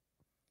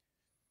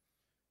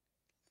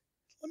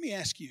 Let me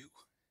ask you,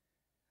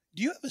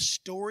 do you have a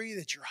story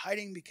that you're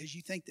hiding because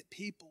you think that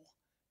people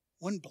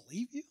wouldn't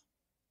believe you?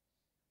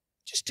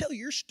 Just tell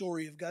your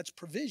story of God's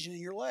provision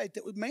in your life,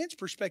 that with man's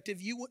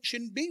perspective, you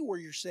shouldn't be where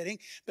you're sitting,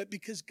 but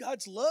because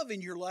God's love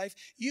in your life,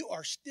 you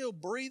are still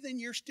breathing,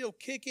 you're still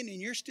kicking,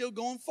 and you're still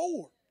going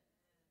forward.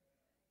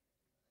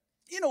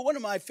 You know, one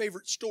of my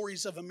favorite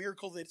stories of a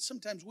miracle that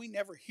sometimes we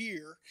never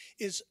hear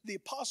is the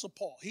Apostle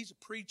Paul. He's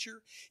a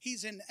preacher.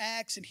 He's in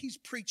Acts, and he's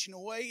preaching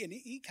away, and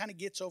he kind of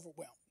gets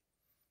overwhelmed.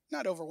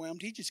 Not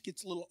overwhelmed, he just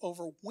gets a little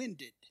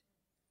overwinded.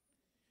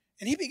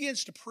 And he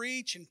begins to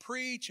preach and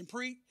preach and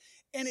preach,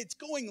 and it's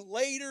going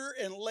later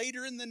and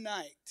later in the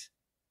night.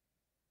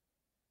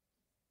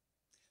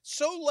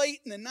 So late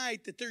in the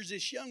night that there's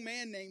this young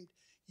man named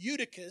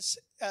Eutychus,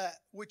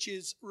 which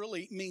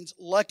really means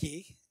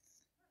lucky.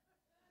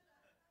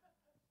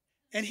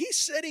 And he's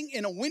sitting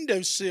in a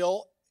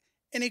windowsill,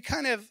 and he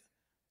kind of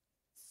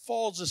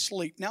falls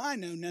asleep. Now, I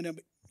know none of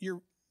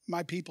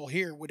my people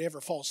here would ever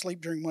fall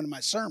asleep during one of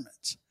my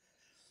sermons.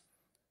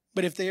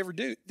 But if they ever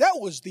do,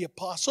 that was the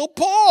Apostle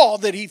Paul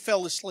that he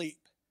fell asleep.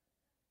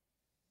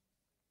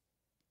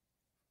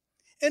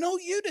 And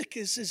old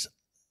Eutychus is,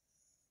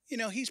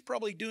 he's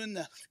probably doing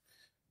the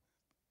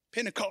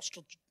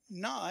Pentecostal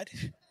nod.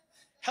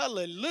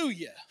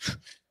 Hallelujah.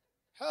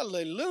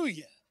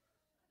 Hallelujah.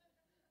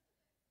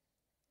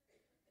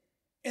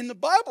 And the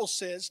Bible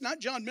says, not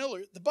John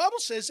Miller, the Bible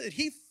says that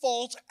he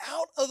falls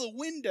out of the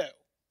window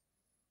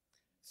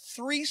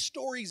 3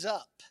 stories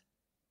up.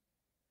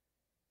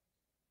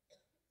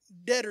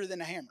 Deader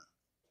than a hammer.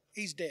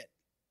 He's dead.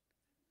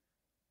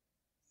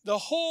 The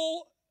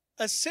whole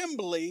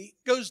assembly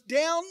goes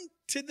down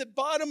to the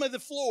bottom of the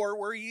floor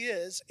where he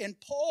is,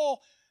 and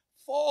Paul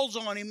falls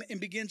on him and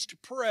begins to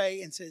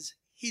pray and says,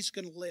 he's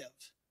going to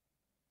live.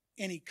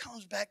 And he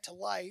comes back to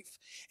life.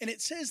 And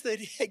it says that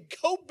he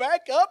go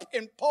back up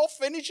and Paul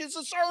finishes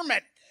the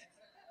sermon.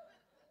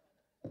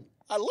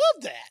 I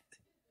love that.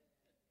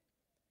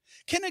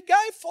 Can a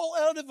guy fall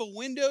out of a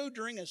window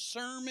during a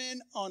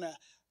sermon on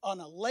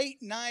a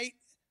late night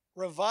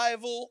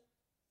revival,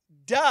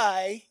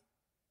 die,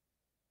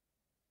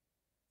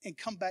 and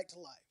come back to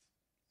life?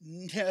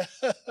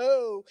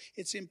 No,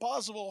 it's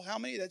impossible. How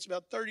many? That's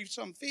about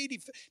 30-some feet.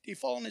 Did he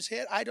fall on his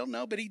head? I don't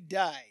know, but he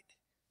died.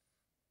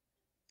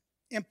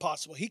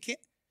 Impossible. He can't.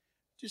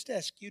 Just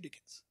ask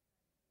Eutychus.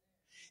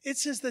 It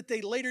says that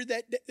they later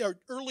that day, or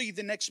early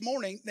the next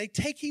morning, they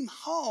take him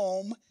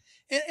home.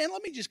 And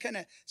let me just kind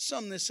of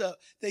sum this up.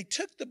 They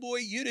took the boy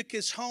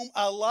Eutychus home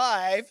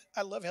alive.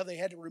 I love how they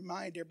had to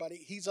remind everybody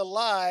he's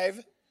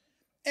alive.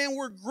 And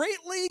were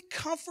greatly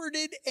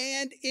comforted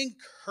and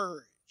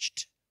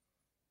encouraged.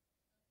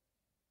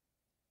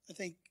 I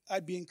think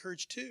I'd be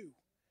encouraged too.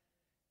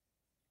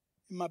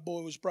 And my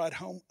boy was brought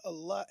home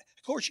alive.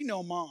 Of course,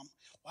 Mom.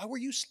 Why were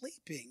you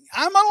sleeping?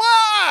 I'm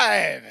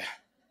alive.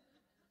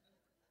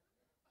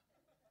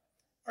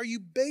 Are you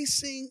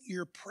basing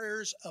your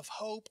prayers of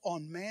hope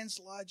on man's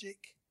logic?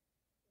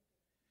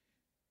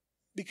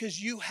 Because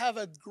you have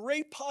a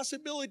great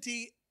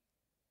possibility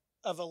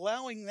of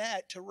allowing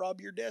that to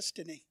rob your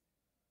destiny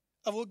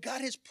of what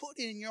God has put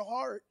in your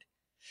heart.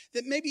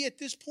 That maybe at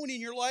this point in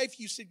your life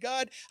you said,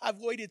 God, I've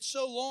waited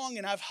so long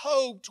and I've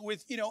hoped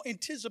with,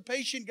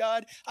 anticipation,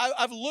 God.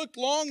 I've looked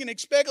long and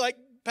expect, like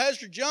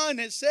Pastor John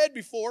has said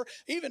before,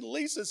 even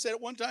Lisa said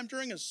it one time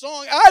during a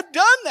song, I've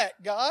done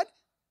that, God.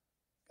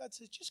 God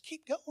says, just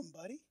keep going,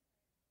 buddy.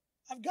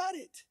 I've got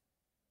it.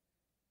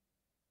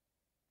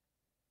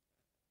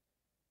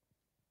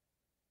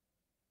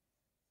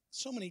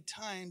 So many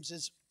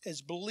times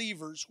as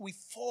believers, we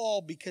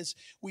fall because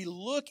we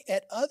look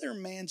at other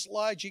man's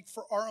logic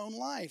for our own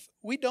life.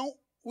 We're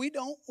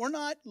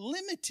not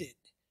limited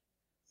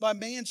by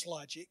man's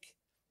logic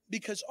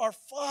because our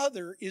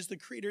Father is the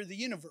creator of the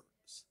universe.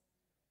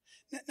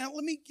 Now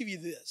let me give you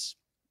this.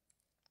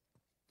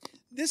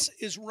 This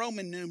is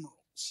Roman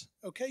numerals,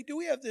 okay? Do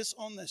we have this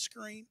on the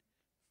screen?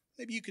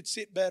 Maybe you could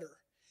see it better.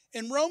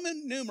 In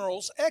Roman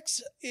numerals,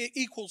 X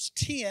equals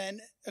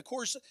 10. Of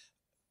course,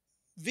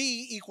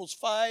 V equals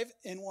 5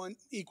 and 1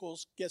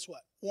 equals, guess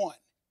what? 1.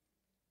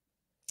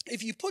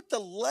 If you put the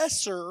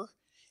lesser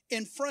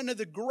in front of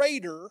the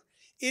greater,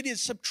 it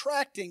is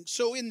subtracting.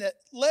 So in the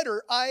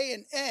letter I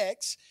and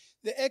X,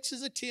 the X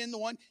is a 10, the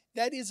 1,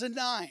 that is a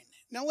 9.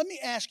 Now let me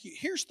ask you,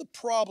 here's the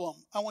problem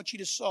I want you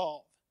to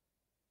solve.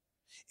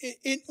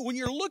 When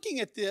you're looking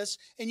at this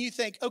and you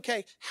think,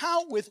 okay,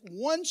 how with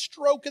one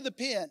stroke of the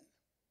pen,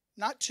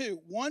 not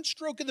two, one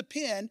stroke of the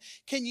pen,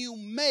 can you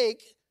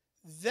make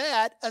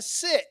that a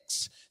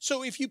 6?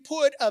 So if you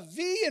put a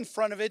V in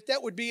front of it,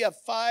 that would be a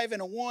 5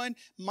 and a 1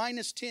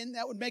 minus 10,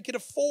 that would make it a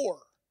 4.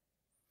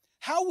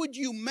 How would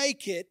you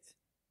make it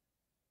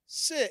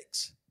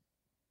 6?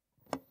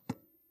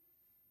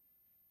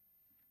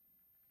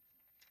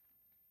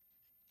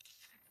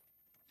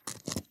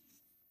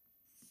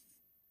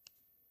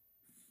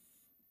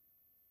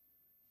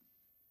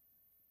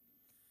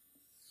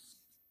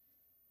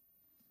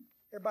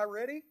 Everybody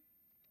ready?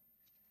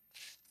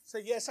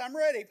 Say, yes, I'm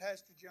ready,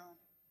 Pastor John.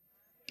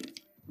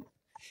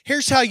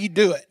 Here's how you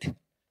do it.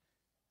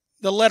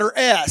 The letter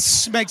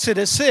S makes it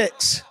a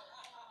 6.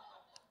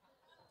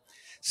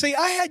 See,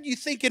 I had you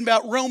thinking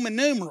about Roman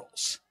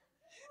numerals.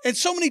 And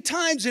so many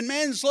times in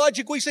man's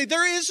logic, we say,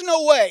 there is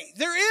no way.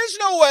 There is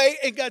no way.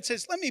 And God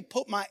says, let me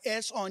put my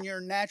S on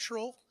your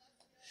natural.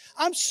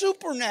 I'm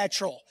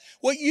supernatural.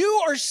 What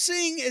you are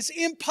seeing as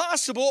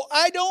impossible,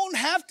 I don't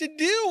have to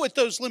deal with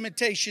those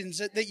limitations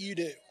that you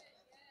do.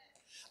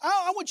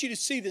 I want you to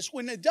see this.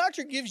 When a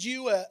doctor gives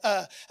you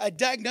a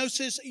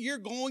diagnosis, you're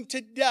going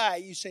to die.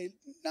 You say,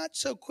 not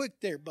so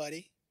quick there,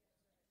 buddy.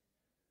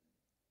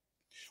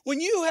 When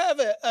you have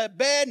a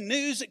bad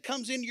news that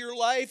comes into your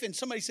life and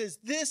somebody says,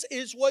 this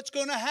is what's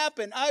going to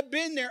happen. I've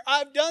been there.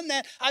 I've done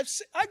that.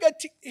 I got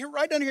here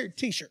right down here a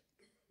t-shirt.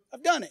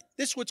 I've done it.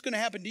 This is what's going to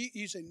happen to you.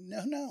 You say,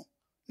 no,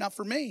 not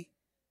for me.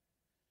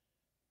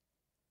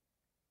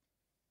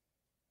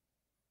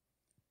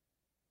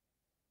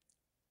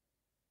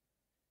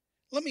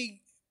 Let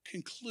me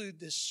conclude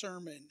this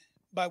sermon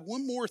by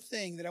one more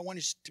thing that I want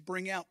us to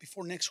bring out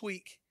before next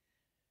week.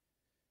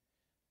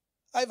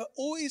 I've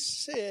always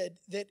said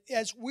that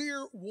as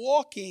we're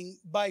walking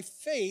by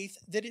faith,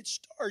 that it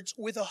starts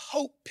with a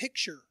hope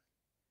picture.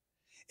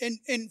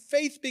 And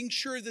faith being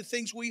sure of the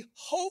things we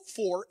hope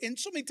for. And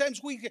so many times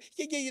we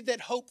get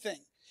that hope thing.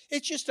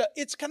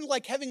 It's kind of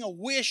like having a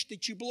wish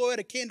that you blow out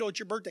a candle at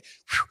your birthday.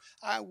 Whew,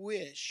 I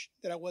wish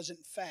that I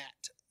wasn't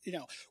fat.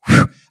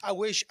 Whew, I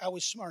wish I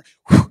was smart.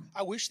 Whew,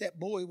 I wish that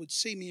boy would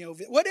see me over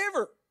there.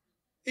 Whatever.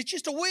 It's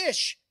just a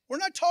wish. We're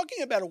not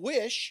talking about a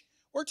wish.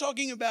 We're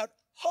talking about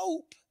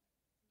hope.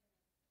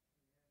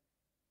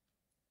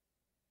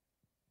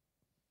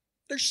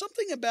 There's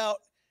something about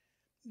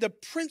the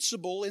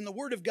principle in the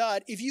Word of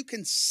God. If you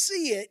can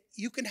see it,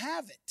 you can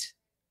have it.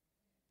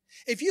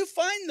 If you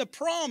find the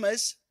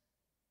promise,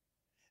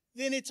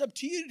 then it's up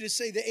to you to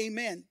say the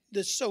amen,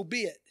 the so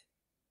be it.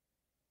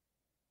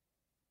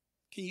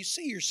 Can you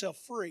see yourself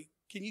free?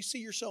 Can you see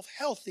yourself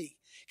healthy?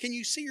 Can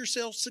you see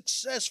yourself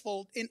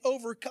successful in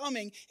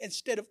overcoming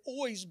instead of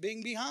always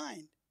being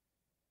behind?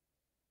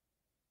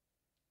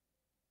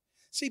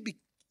 See,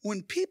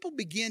 when people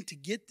begin to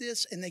get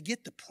this and they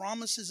get the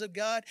promises of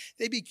God,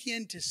 they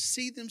begin to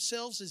see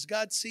themselves as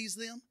God sees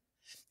them,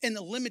 and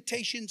the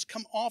limitations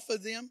come off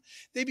of them.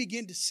 They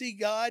begin to see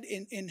God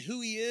in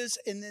who He is,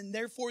 and then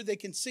therefore they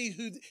can see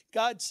who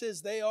God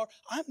says they are.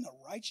 I'm the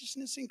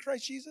righteousness in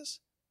Christ Jesus.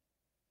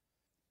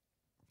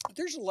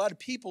 There's a lot of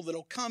people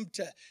that'll come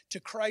to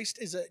Christ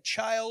as a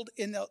child,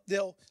 and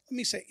they'll let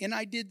me say, and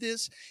I did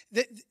this.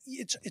 That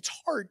it's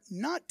hard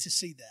not to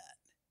see that.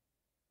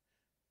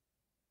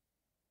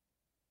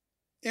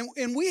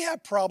 And we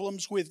have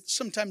problems with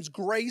sometimes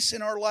grace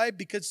in our life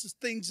because of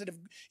things that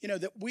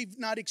have, that we've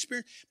not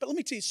experienced. But let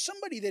me tell you,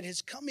 somebody that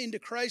has come into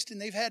Christ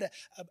and they've had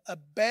a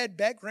bad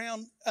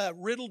background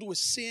riddled with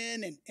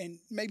sin and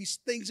maybe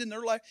things in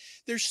their life,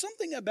 there's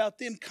something about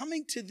them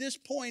coming to this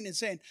point and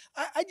saying,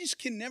 I just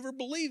can never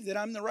believe that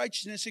I'm the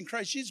righteousness in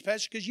Christ Jesus,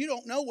 Pastor, because you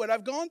don't know what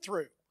I've gone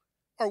through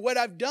or what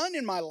I've done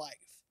in my life.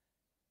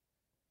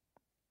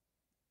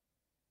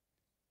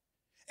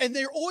 And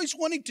they're always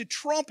wanting to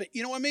trump it.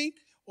 You know what I mean?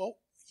 Well,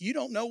 you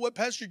don't know what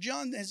Pastor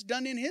John has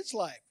done in his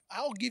life.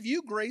 I'll give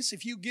you grace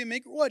if you give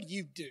me. What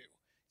do?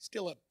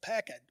 Still a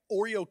pack of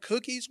Oreo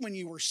cookies when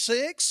you were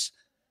 6?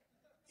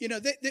 You know,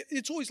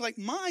 it's always like,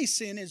 my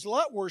sin is a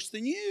lot worse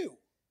than you.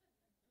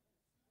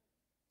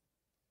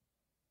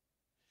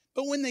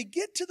 But when they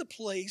get to the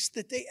place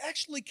that they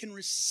actually can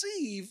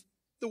receive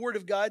the Word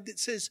of God that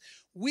says,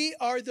 we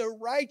are the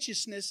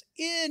righteousness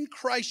in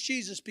Christ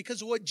Jesus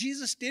because of what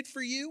Jesus did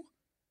for you.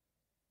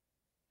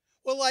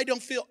 Well, I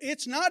don't feel.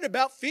 It's not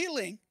about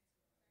feeling.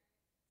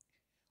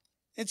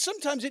 And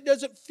sometimes it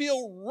doesn't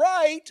feel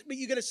right, but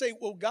you got to say,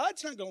 well,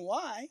 God's not going to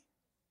lie.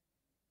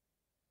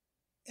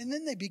 And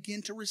then they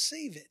begin to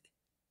receive it.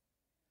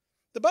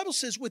 The Bible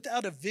says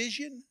without a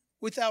vision,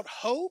 without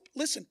hope,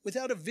 listen,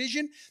 without a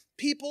vision,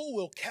 people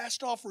will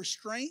cast off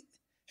restraint.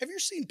 Have you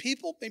seen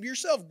people, maybe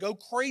yourself, go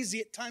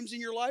crazy at times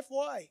in your life?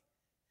 Why?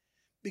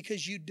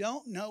 Because you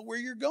don't know where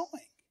you're going.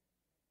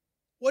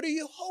 What are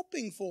you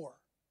hoping for?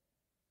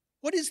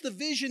 What is the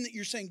vision that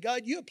you're saying,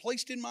 God, you have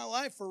placed in my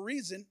life for a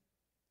reason?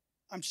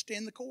 I'm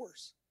staying the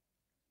course.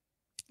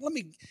 Let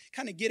me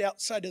kind of get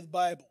outside of the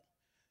Bible.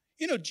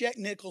 You know, Jack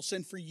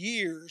Nicholson for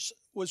years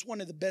was one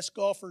of the best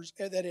golfers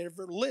that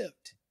ever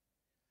lived.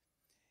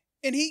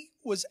 And he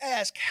was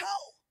asked, how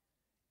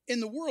in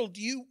the world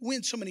do you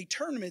win so many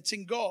tournaments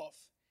in golf?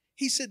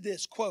 He said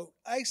this, quote,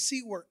 I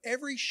see where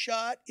every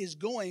shot is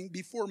going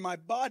before my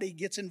body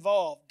gets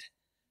involved.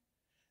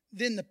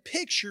 Then the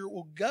picture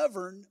will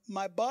govern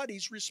my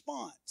body's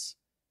response.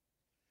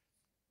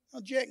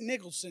 Now, Jack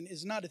Nicholson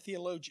is not a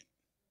theologian.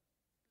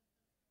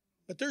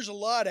 But there's a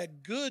lot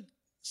of good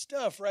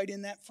stuff right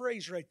in that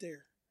phrase right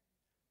there.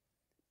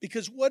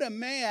 Because what a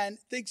man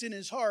thinks in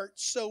his heart,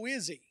 so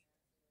is he.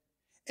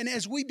 And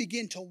as we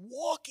begin to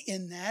walk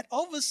in that,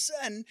 all of a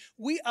sudden,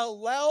 we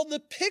allow the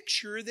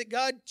picture that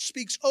God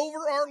speaks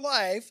over our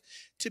life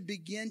to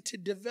begin to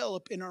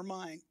develop in our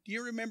mind. Do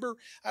you remember,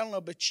 I don't know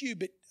about you,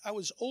 but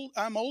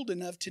I'm old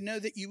enough to know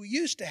that you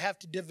used to have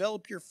to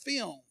develop your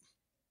film.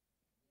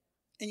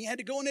 And you had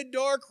to go in a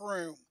dark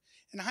room.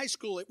 In high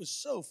school, it was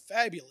so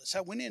fabulous.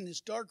 I went in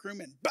this dark room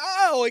and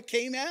bow, it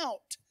came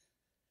out.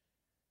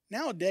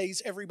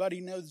 Nowadays, everybody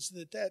knows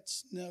that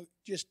that's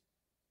just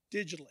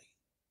digitally.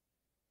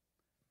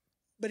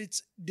 But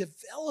it's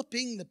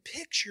developing the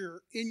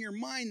picture in your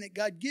mind that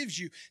God gives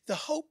you, the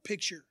hope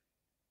picture.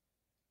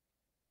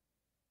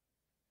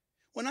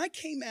 When I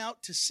came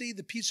out to see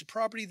the piece of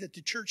property that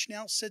the church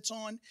now sits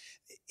on,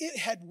 it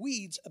had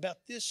weeds about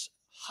this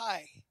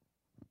high.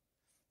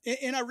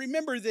 And I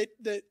remember that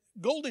the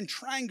Golden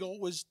Triangle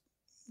was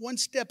one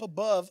step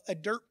above a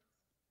dirt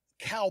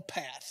cow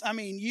path. I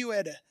mean, you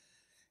had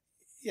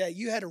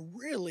to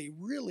really,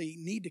 really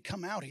need to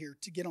come out here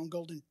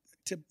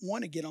to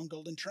want to get on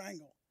Golden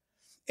Triangle.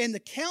 And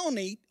the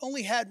county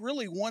only had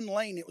really one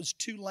lane. It was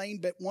 2 lane,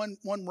 but one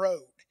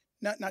road,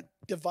 not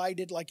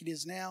divided like it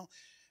is now,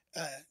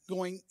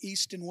 going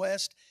east and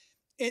west.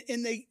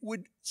 And they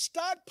would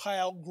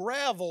stockpile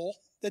gravel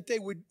that they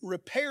would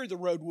repair the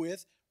road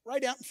with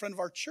right out in front of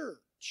our church.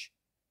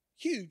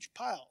 Huge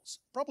piles,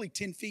 probably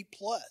 10 feet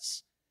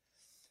plus.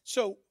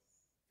 So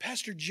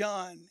Pastor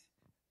John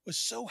was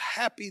so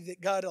happy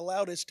that God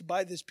allowed us to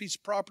buy this piece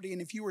of property.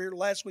 And if you were here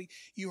last week,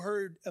 you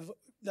heard of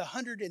the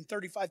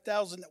 $135,000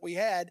 that we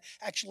had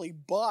actually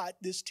bought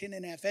this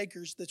 10.5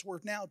 acres that's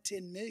worth now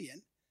 $10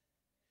 million.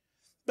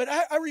 But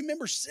I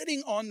remember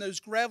sitting on those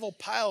gravel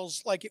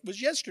piles like it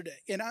was yesterday.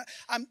 And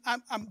I'm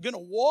going to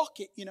walk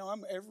it,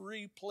 I'm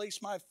every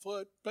place my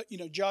foot. But,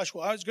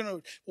 Joshua, I was going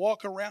to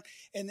walk around.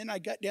 And then I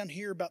got down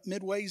here about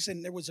midways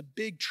and there was a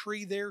big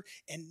tree there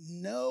and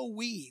no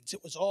weeds. It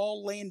was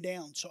all laying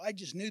down. So I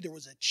just knew there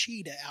was a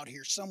cheetah out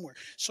here somewhere.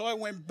 So I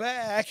went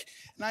back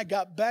and I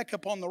got back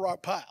up on the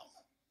rock pile.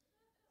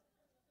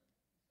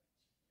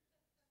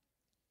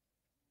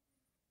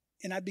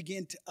 And I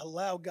began to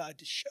allow God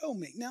to show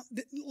me. Now,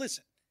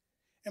 listen.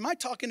 Am I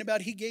talking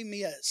about he gave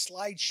me a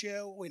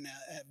slideshow and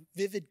a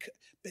vivid,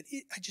 but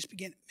I just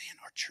began, man,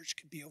 our church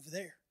could be over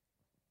there.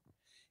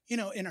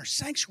 And our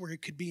sanctuary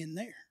could be in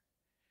there.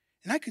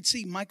 And I could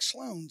see Mike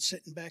Sloan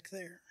sitting back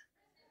there.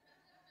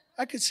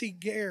 I could see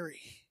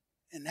Gary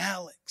and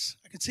Alex.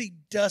 I could see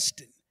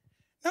Dustin.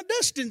 Now,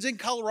 Dustin's in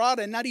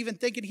Colorado and not even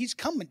thinking he's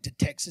coming to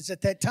Texas at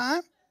that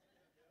time.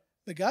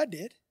 But God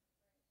did.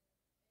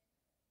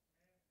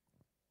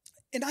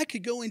 And I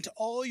could go into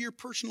all your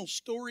personal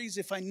stories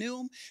if I knew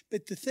them.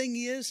 But the thing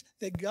is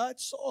that God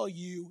saw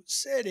you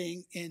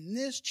sitting in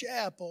this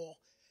chapel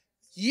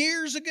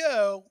years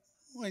ago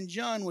when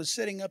John was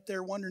sitting up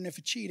there wondering if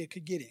a cheetah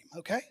could get him,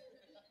 okay?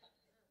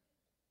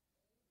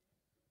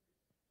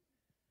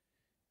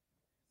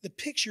 The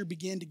picture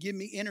began to give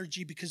me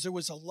energy because there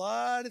was a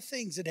lot of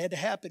things that had to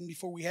happen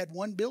before we had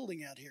one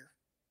building out here.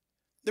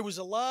 There was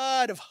a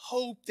lot of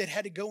hope that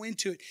had to go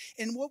into it.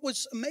 And what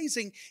was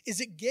amazing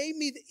is it gave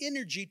me the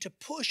energy to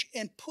push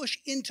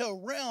into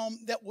a realm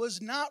that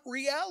was not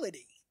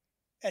reality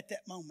at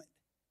that moment.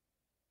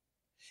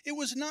 It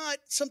was not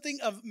something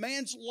of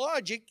man's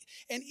logic,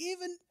 and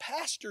even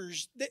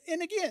pastors,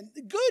 and again,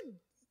 good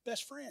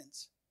best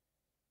friends.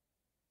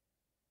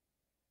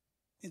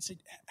 And said,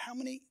 how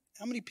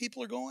many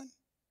people are going?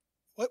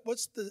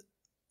 What's the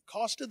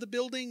cost of the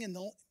building and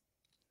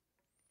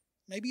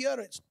maybe you ought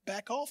to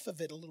back off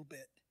of it a little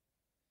bit.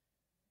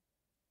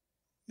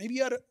 Maybe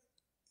you ought to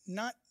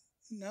not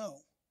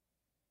know.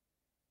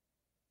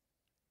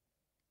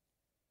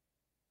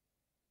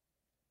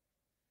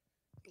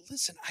 But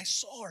listen, I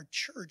saw our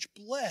church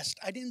blessed.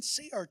 I didn't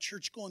see our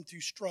church going through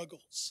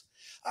struggles.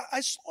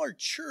 I saw our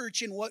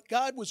church and what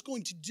God was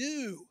going to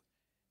do.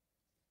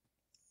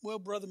 Well,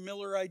 Brother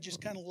Miller, I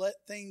just kind of let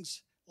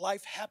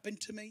life happen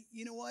to me.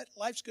 You know what?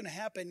 Life's going to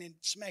happen and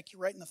smack you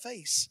right in the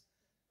face.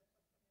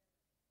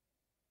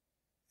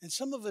 And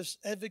some of us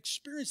have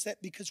experienced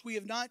that because we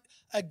have not,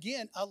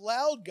 again,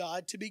 allowed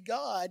God to be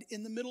God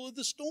in the middle of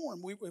the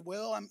storm.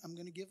 I'm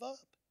going to give up.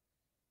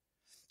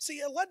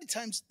 See, a lot of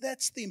times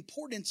that's the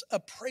importance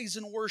of praise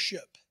and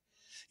worship.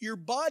 Your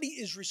body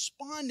is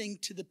responding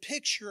to the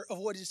picture of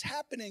what is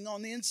happening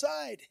on the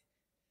inside.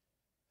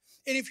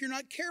 And if you're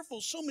not careful,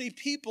 so many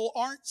people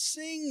aren't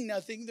seeing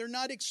nothing. They're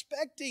not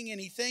expecting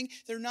anything.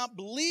 They're not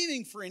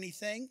believing for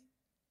anything.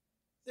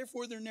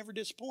 Therefore, they're never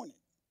disappointed.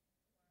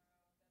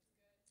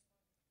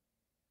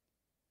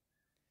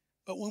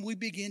 But when we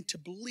begin to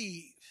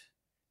believe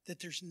that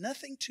there's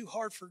nothing too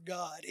hard for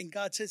God, and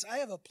God says, I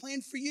have a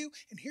plan for you,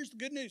 and here's the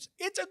good news.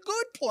 It's a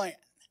good plan.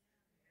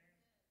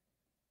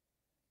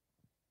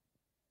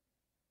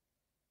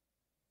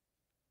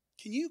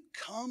 Can you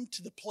come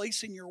to the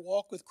place in your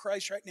walk with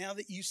Christ right now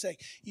that you say,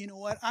 you know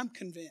what, I'm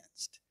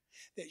convinced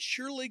that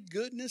surely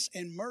goodness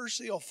and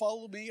mercy will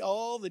follow me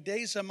all the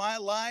days of my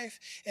life.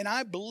 And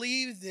I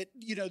believe that,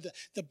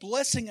 the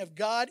blessing of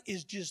God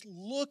is just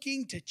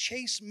looking to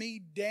chase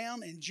me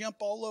down and jump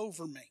all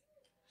over me.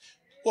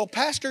 Well,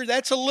 Pastor,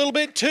 that's a little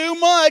bit too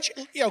much.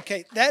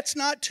 Okay, that's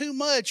not too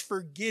much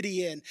for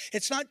Gideon.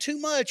 It's not too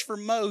much for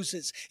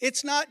Moses.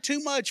 It's not too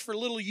much for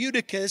little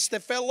Eutychus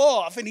that fell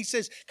off. And he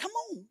says, come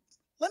on,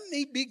 let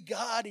me be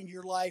God in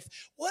your life.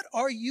 What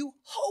are you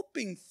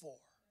hoping for?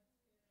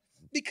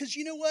 Because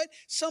you know what?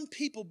 Some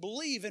people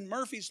believe in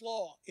Murphy's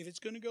Law. If it's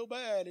going to go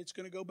bad, it's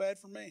going to go bad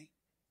for me.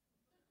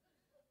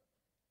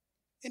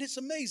 And it's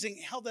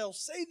amazing how they'll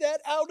say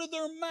that out of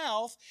their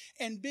mouth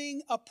and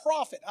being a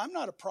prophet. I'm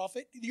not a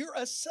prophet. You're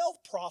a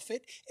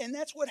self-prophet, and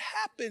that's what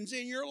happens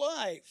in your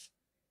life.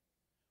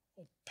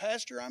 Well,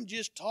 Pastor, I'm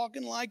just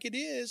talking like it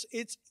is.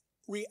 It's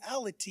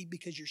reality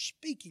because you're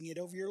speaking it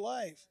over your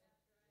life.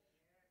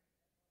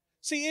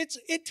 See,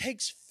 it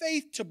takes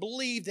faith to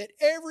believe that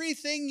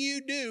everything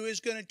you do is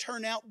going to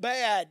turn out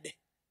bad.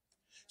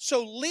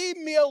 So leave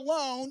me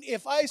alone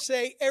if I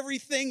say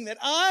everything that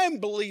I'm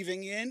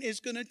believing in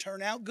is going to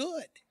turn out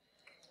good.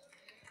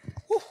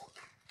 Whew.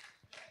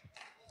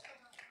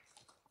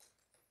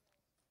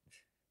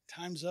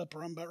 Time's up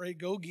or I'm about ready to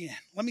go again.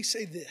 Let me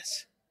say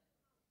this.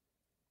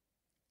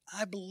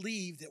 I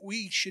believe that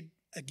we should,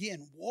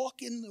 again,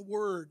 walk in the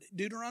Word.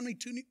 Deuteronomy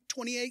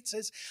 28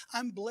 says,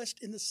 I'm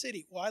blessed in the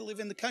city. Well, I live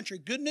in the country.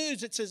 Good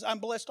news, it says I'm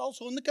blessed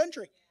also in the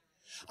country.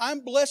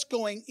 I'm blessed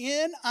going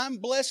in. I'm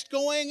blessed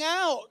going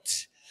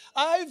out.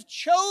 I've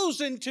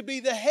chosen to be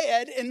the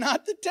head and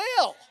not the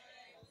tail.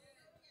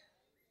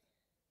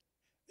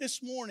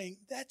 This morning,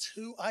 that's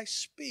who I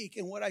speak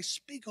and what I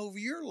speak over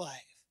your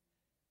life.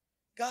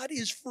 God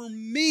is for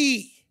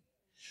me.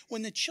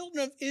 When the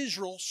children of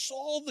Israel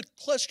saw the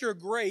cluster of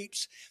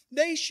grapes,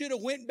 they should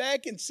have went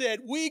back and said,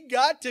 we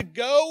got to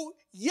go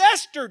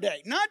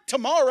yesterday, not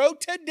tomorrow,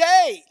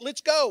 today.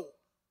 Let's go.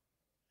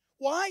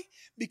 Why?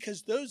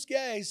 Because those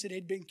guys that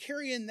had been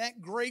carrying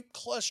that grape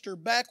cluster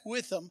back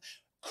with them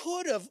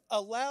could have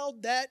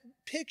allowed that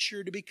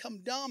picture to become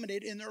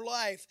dominant in their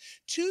life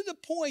to the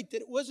point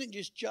that it wasn't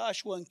just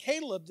Joshua and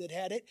Caleb that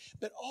had it,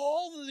 but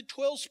all of the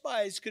 12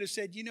 spies could have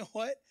said, you know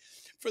what?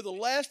 For the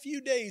last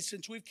few days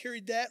since we've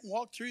carried that and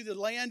walked through the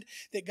land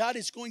that God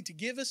is going to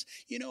give us,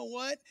 you know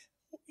what?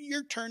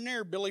 Your turn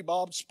there, Billy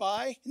Bob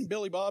spy. And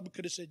Billy Bob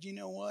could have said, you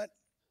know what?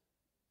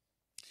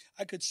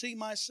 I could see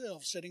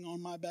myself sitting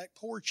on my back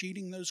porch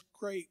eating those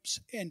grapes.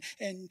 And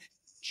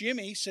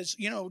Jimmy says,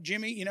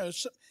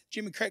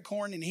 Jimmy crack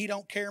corn and he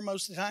don't care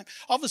most of the time.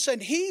 All of a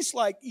sudden he's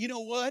like, you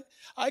know what?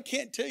 I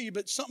can't tell you,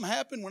 but something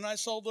happened when I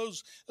saw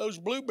those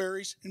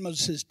blueberries. And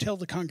Moses says, tell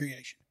the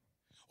congregation.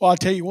 Well, I'll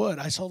tell you what,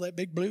 I saw that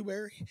big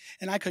blueberry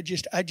and I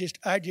just had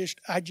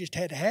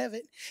to have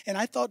it. And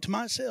I thought to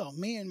myself,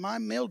 me and my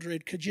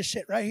Mildred could just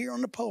sit right here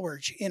on the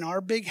porch in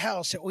our big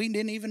house that we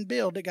didn't even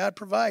build, that God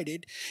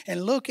provided,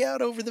 and look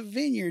out over the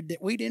vineyard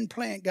that we didn't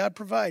plant, God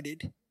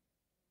provided.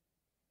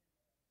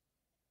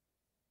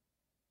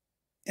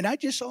 And I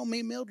just saw me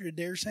and Mildred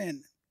there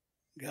saying,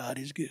 God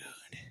is good.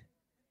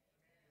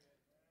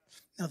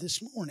 Now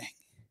this morning,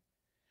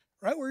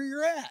 right where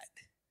you're at,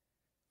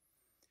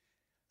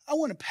 I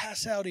want to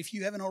pass out, if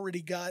you haven't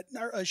already got,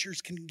 our ushers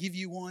can give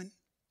you one.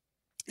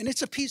 And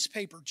it's a piece of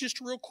paper,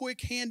 just a real quick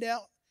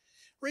handout.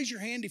 Raise your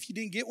hand if you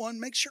didn't get one.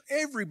 Make sure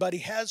everybody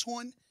has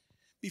one.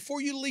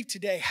 Before you leave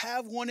today,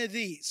 have one of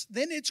these.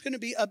 Then it's going to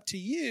be up to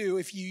you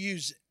if you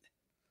use it.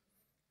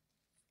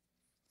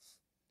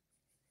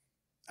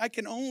 I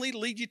can only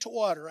lead you to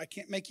water. I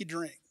can't make you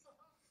drink.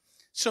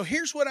 So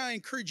here's what I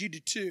encourage you to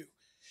do.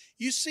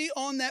 You see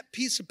on that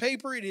piece of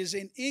paper, it is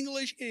in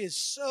English. It is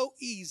so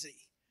easy.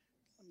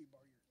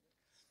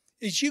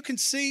 As you can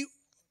see,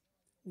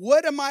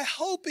 What am I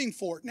hoping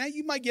for? Now,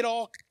 you might get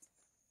all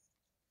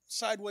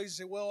sideways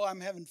and say, well,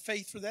 I'm having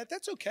faith for that.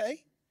 That's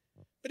okay.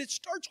 But it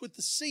starts with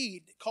the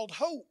seed called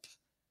hope.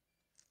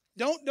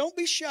 Don't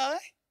be shy.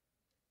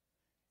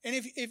 And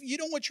if you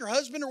don't want your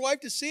husband or wife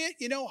to see it,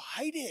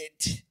 hide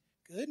it.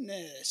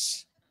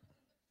 Goodness.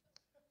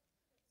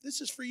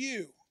 This is for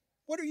you.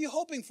 What are you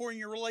hoping for in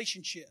your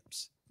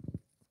relationships?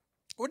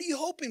 What are you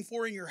hoping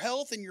for in your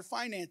health and your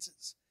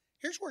finances?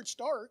 Here's where it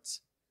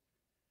starts.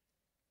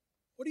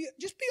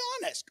 Just be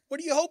honest. What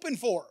are you hoping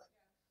for?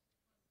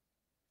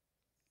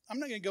 I'm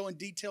not going to go in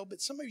detail,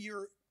 but some of you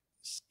are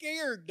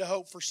scared to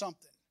hope for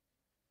something.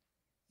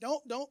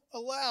 Don't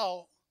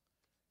allow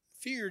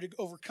fear to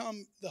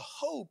overcome the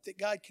hope that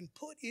God can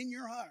put in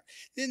your heart.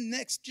 Then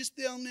next, just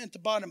down at the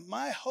bottom,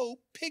 my hope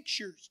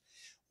pictures.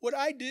 What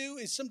I do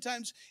is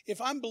sometimes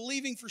if I'm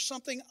believing for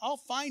something, I'll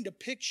find a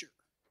picture.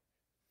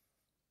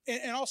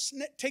 And I'll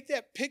take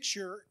that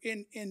picture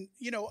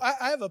I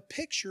have a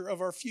picture of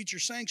our future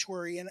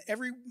sanctuary, and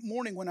every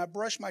morning when I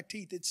brush my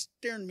teeth, it's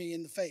staring me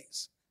in the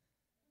face.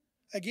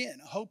 Again,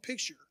 a whole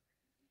picture.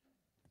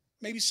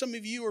 Maybe some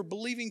of you are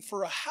believing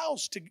for a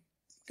house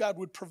God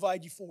would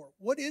provide you for.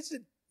 What is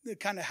it, the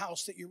kind of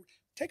house that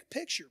take a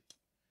picture.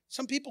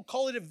 Some people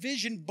call it a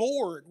vision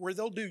board where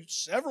they'll do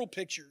several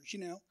pictures,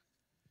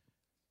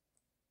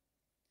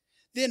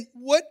 Then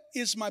what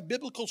is my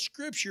biblical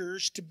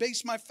scriptures to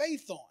base my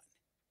faith on?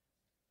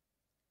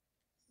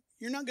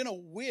 You're not going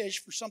to wish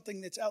for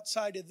something that's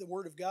outside of the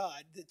Word of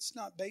God, that's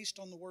not based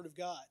on the Word of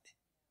God.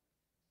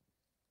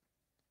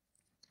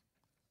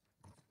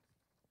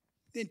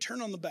 Then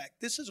turn on the back.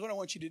 This is what I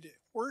want you to do.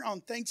 We're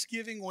on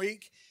Thanksgiving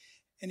week,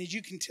 and as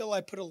you can tell,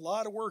 I put a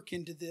lot of work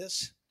into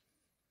this.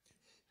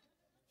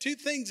 2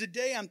 things a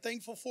day I'm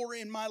thankful for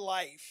in my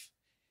life.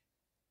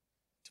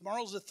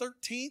 Tomorrow's the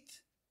 13th,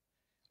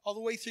 all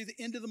the way through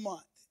the end of the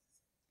month.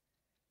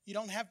 You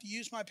don't have to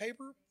use my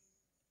paper,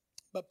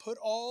 but put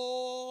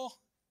all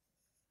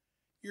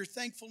your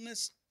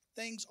thankfulness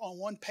things on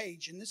one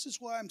page. And this is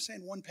why I'm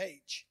saying one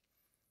page.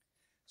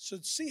 So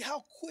see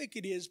how quick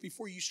it is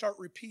before you start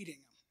repeating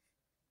them.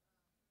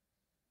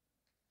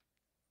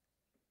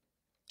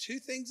 2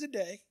 things a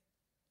day.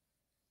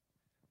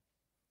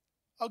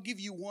 I'll give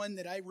you one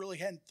that I really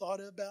hadn't thought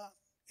about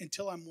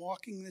until I'm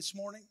walking this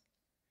morning.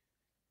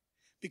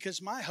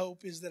 Because my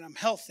hope is that I'm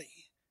healthy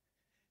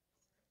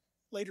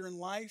later in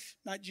life,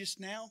 not just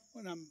now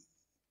when I'm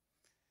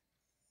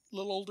a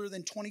little older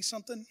than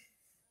 20-something.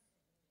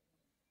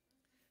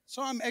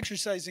 So I'm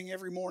exercising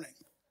every morning,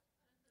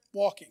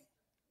 walking.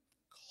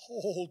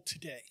 Cold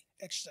today,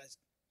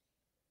 exercising.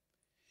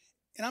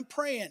 And I'm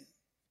praying,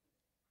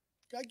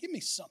 God, give me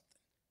something.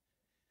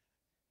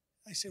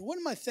 I say, what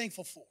am I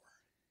thankful for?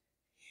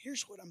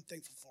 Here's what I'm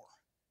thankful for.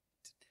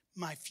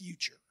 My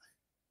future,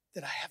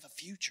 that I have a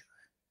future.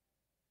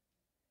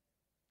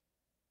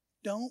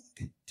 Don't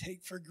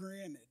take for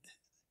granted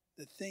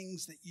the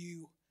things that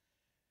you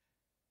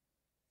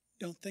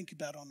don't think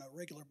about on a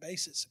regular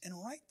basis,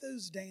 and write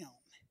those down.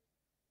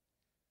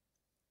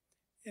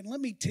 And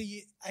let me tell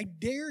you, I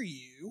dare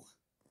you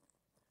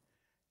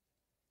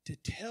to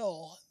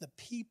tell the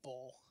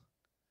people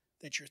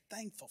that you're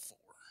thankful for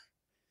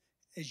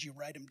as you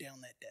write them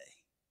down that day.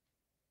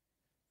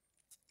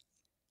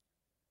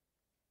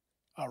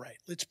 All right,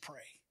 let's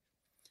pray.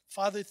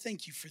 Father,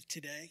 thank you for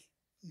today.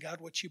 God,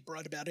 what you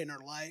brought about in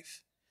our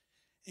life.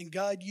 And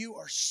God, you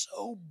are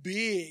so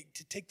big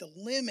to take the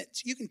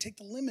limits. You can take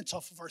the limits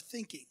off of our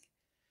thinking.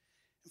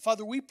 And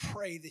Father, we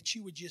pray that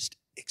you would just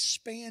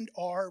expand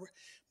our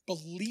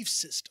belief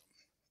system.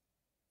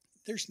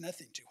 There's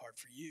nothing too hard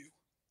for you.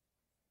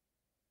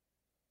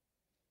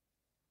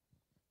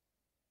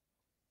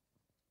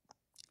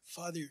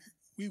 Father,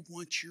 we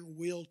want your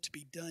will to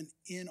be done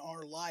in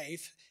our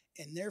life,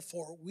 and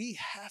therefore we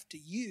have to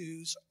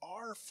use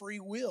our free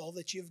will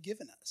that you've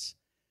given us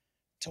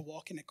to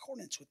walk in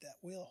accordance with that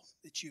will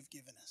that you've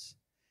given us.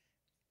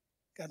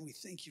 God, we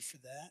thank you for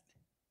that.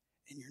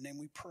 In your name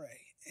we pray.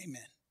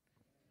 Amen.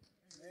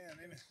 Amen.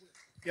 Amen.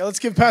 Yeah, let's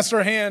give Pastor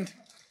a hand.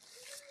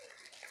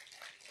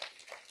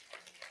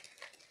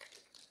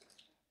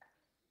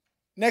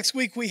 Next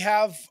week, we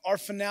have our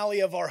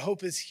finale of our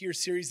Hope is Here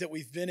series that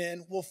we've been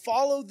in. We'll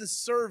follow the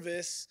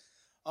service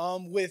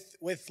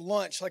with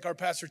lunch, like our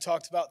pastor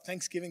talked about,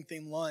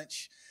 Thanksgiving-themed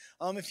lunch.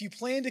 If you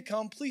plan to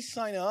come, please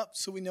sign up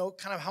so we know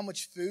kind of how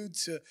much food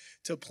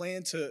to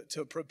plan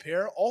to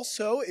prepare.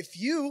 Also, if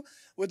you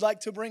would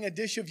like to bring a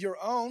dish of your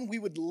own, we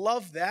would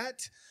love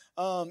that.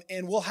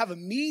 And we'll have a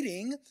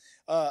meeting,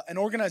 an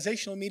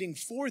organizational meeting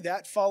for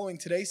that following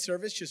today's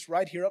service, just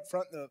right here up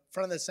front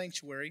of the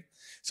sanctuary.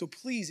 So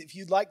please, if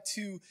you'd like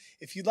to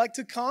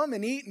come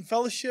and eat and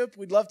fellowship,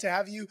 we'd love to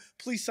have you.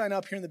 Please sign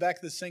up here in the back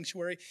of the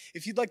sanctuary.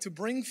 If you'd like to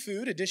bring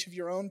food, a dish of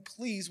your own,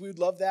 please, we would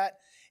love that.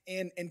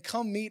 And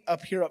come meet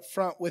up here up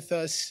front with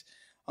us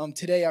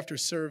today after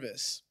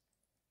service.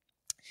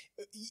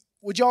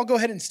 Would y'all go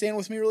ahead and stand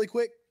with me really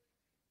quick?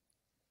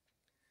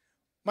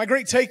 My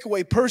great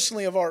takeaway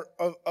personally of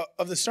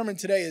the sermon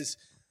today is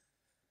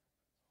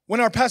when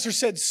our pastor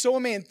said, so a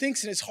man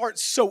thinks in his heart,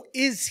 so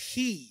is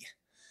he.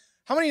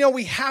 How many know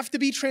we have to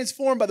be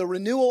transformed by the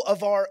renewal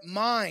of our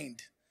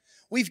mind?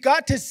 We've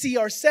got to see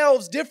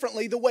ourselves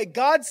differently the way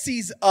God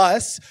sees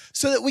us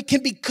so that we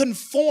can be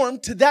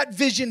conformed to that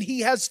vision He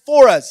has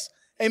for us.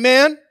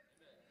 Amen?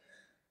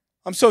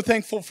 I'm so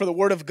thankful for the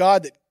Word of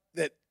God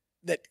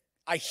that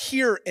I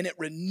hear and it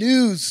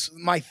renews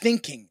my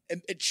thinking.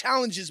 It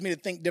challenges me to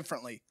think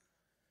differently.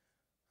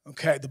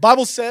 Okay, the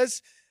Bible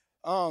says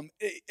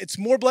it's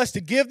more blessed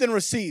to give than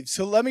receive.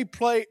 So let me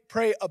pray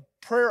a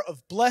prayer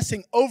of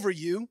blessing over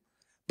you.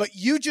 But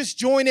you just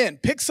join in.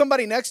 Pick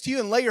somebody next to you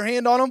and lay your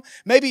hand on them.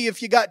 Maybe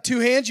if you got two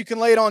hands, you can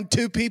lay it on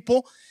two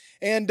people.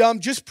 And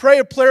just pray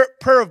a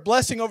prayer of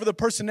blessing over the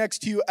person next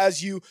to you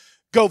as you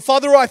go.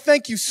 Father, I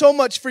thank you so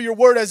much for your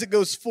word as it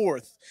goes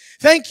forth.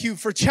 Thank you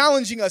for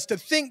challenging us to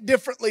think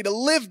differently, to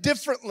live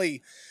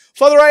differently.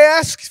 Father, I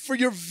ask for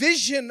your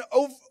vision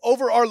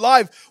over our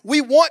life.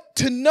 We want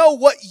to know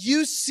what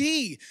you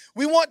see.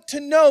 We want to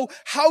know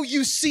how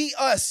you see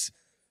us.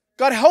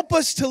 God, help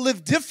us to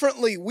live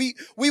differently. We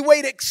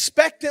wait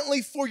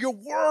expectantly for your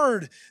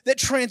word that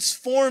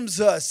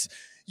transforms us.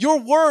 Your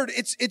word,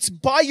 it's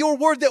by your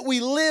word that we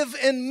live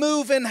and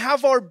move and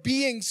have our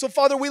being. So,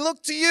 Father, we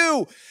look to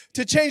you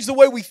to change the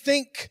way we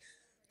think,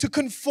 to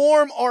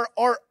conform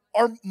our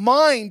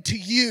mind to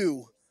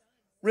you.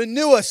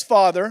 Renew us,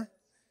 Father.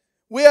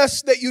 We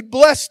ask that you'd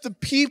bless the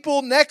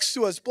people next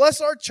to us.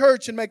 Bless our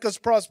church and make us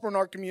prosper in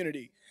our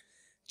community.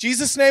 In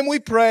Jesus' name we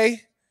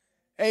pray.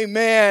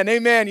 Amen.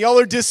 Amen. Y'all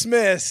are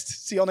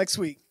dismissed. See y'all next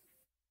week.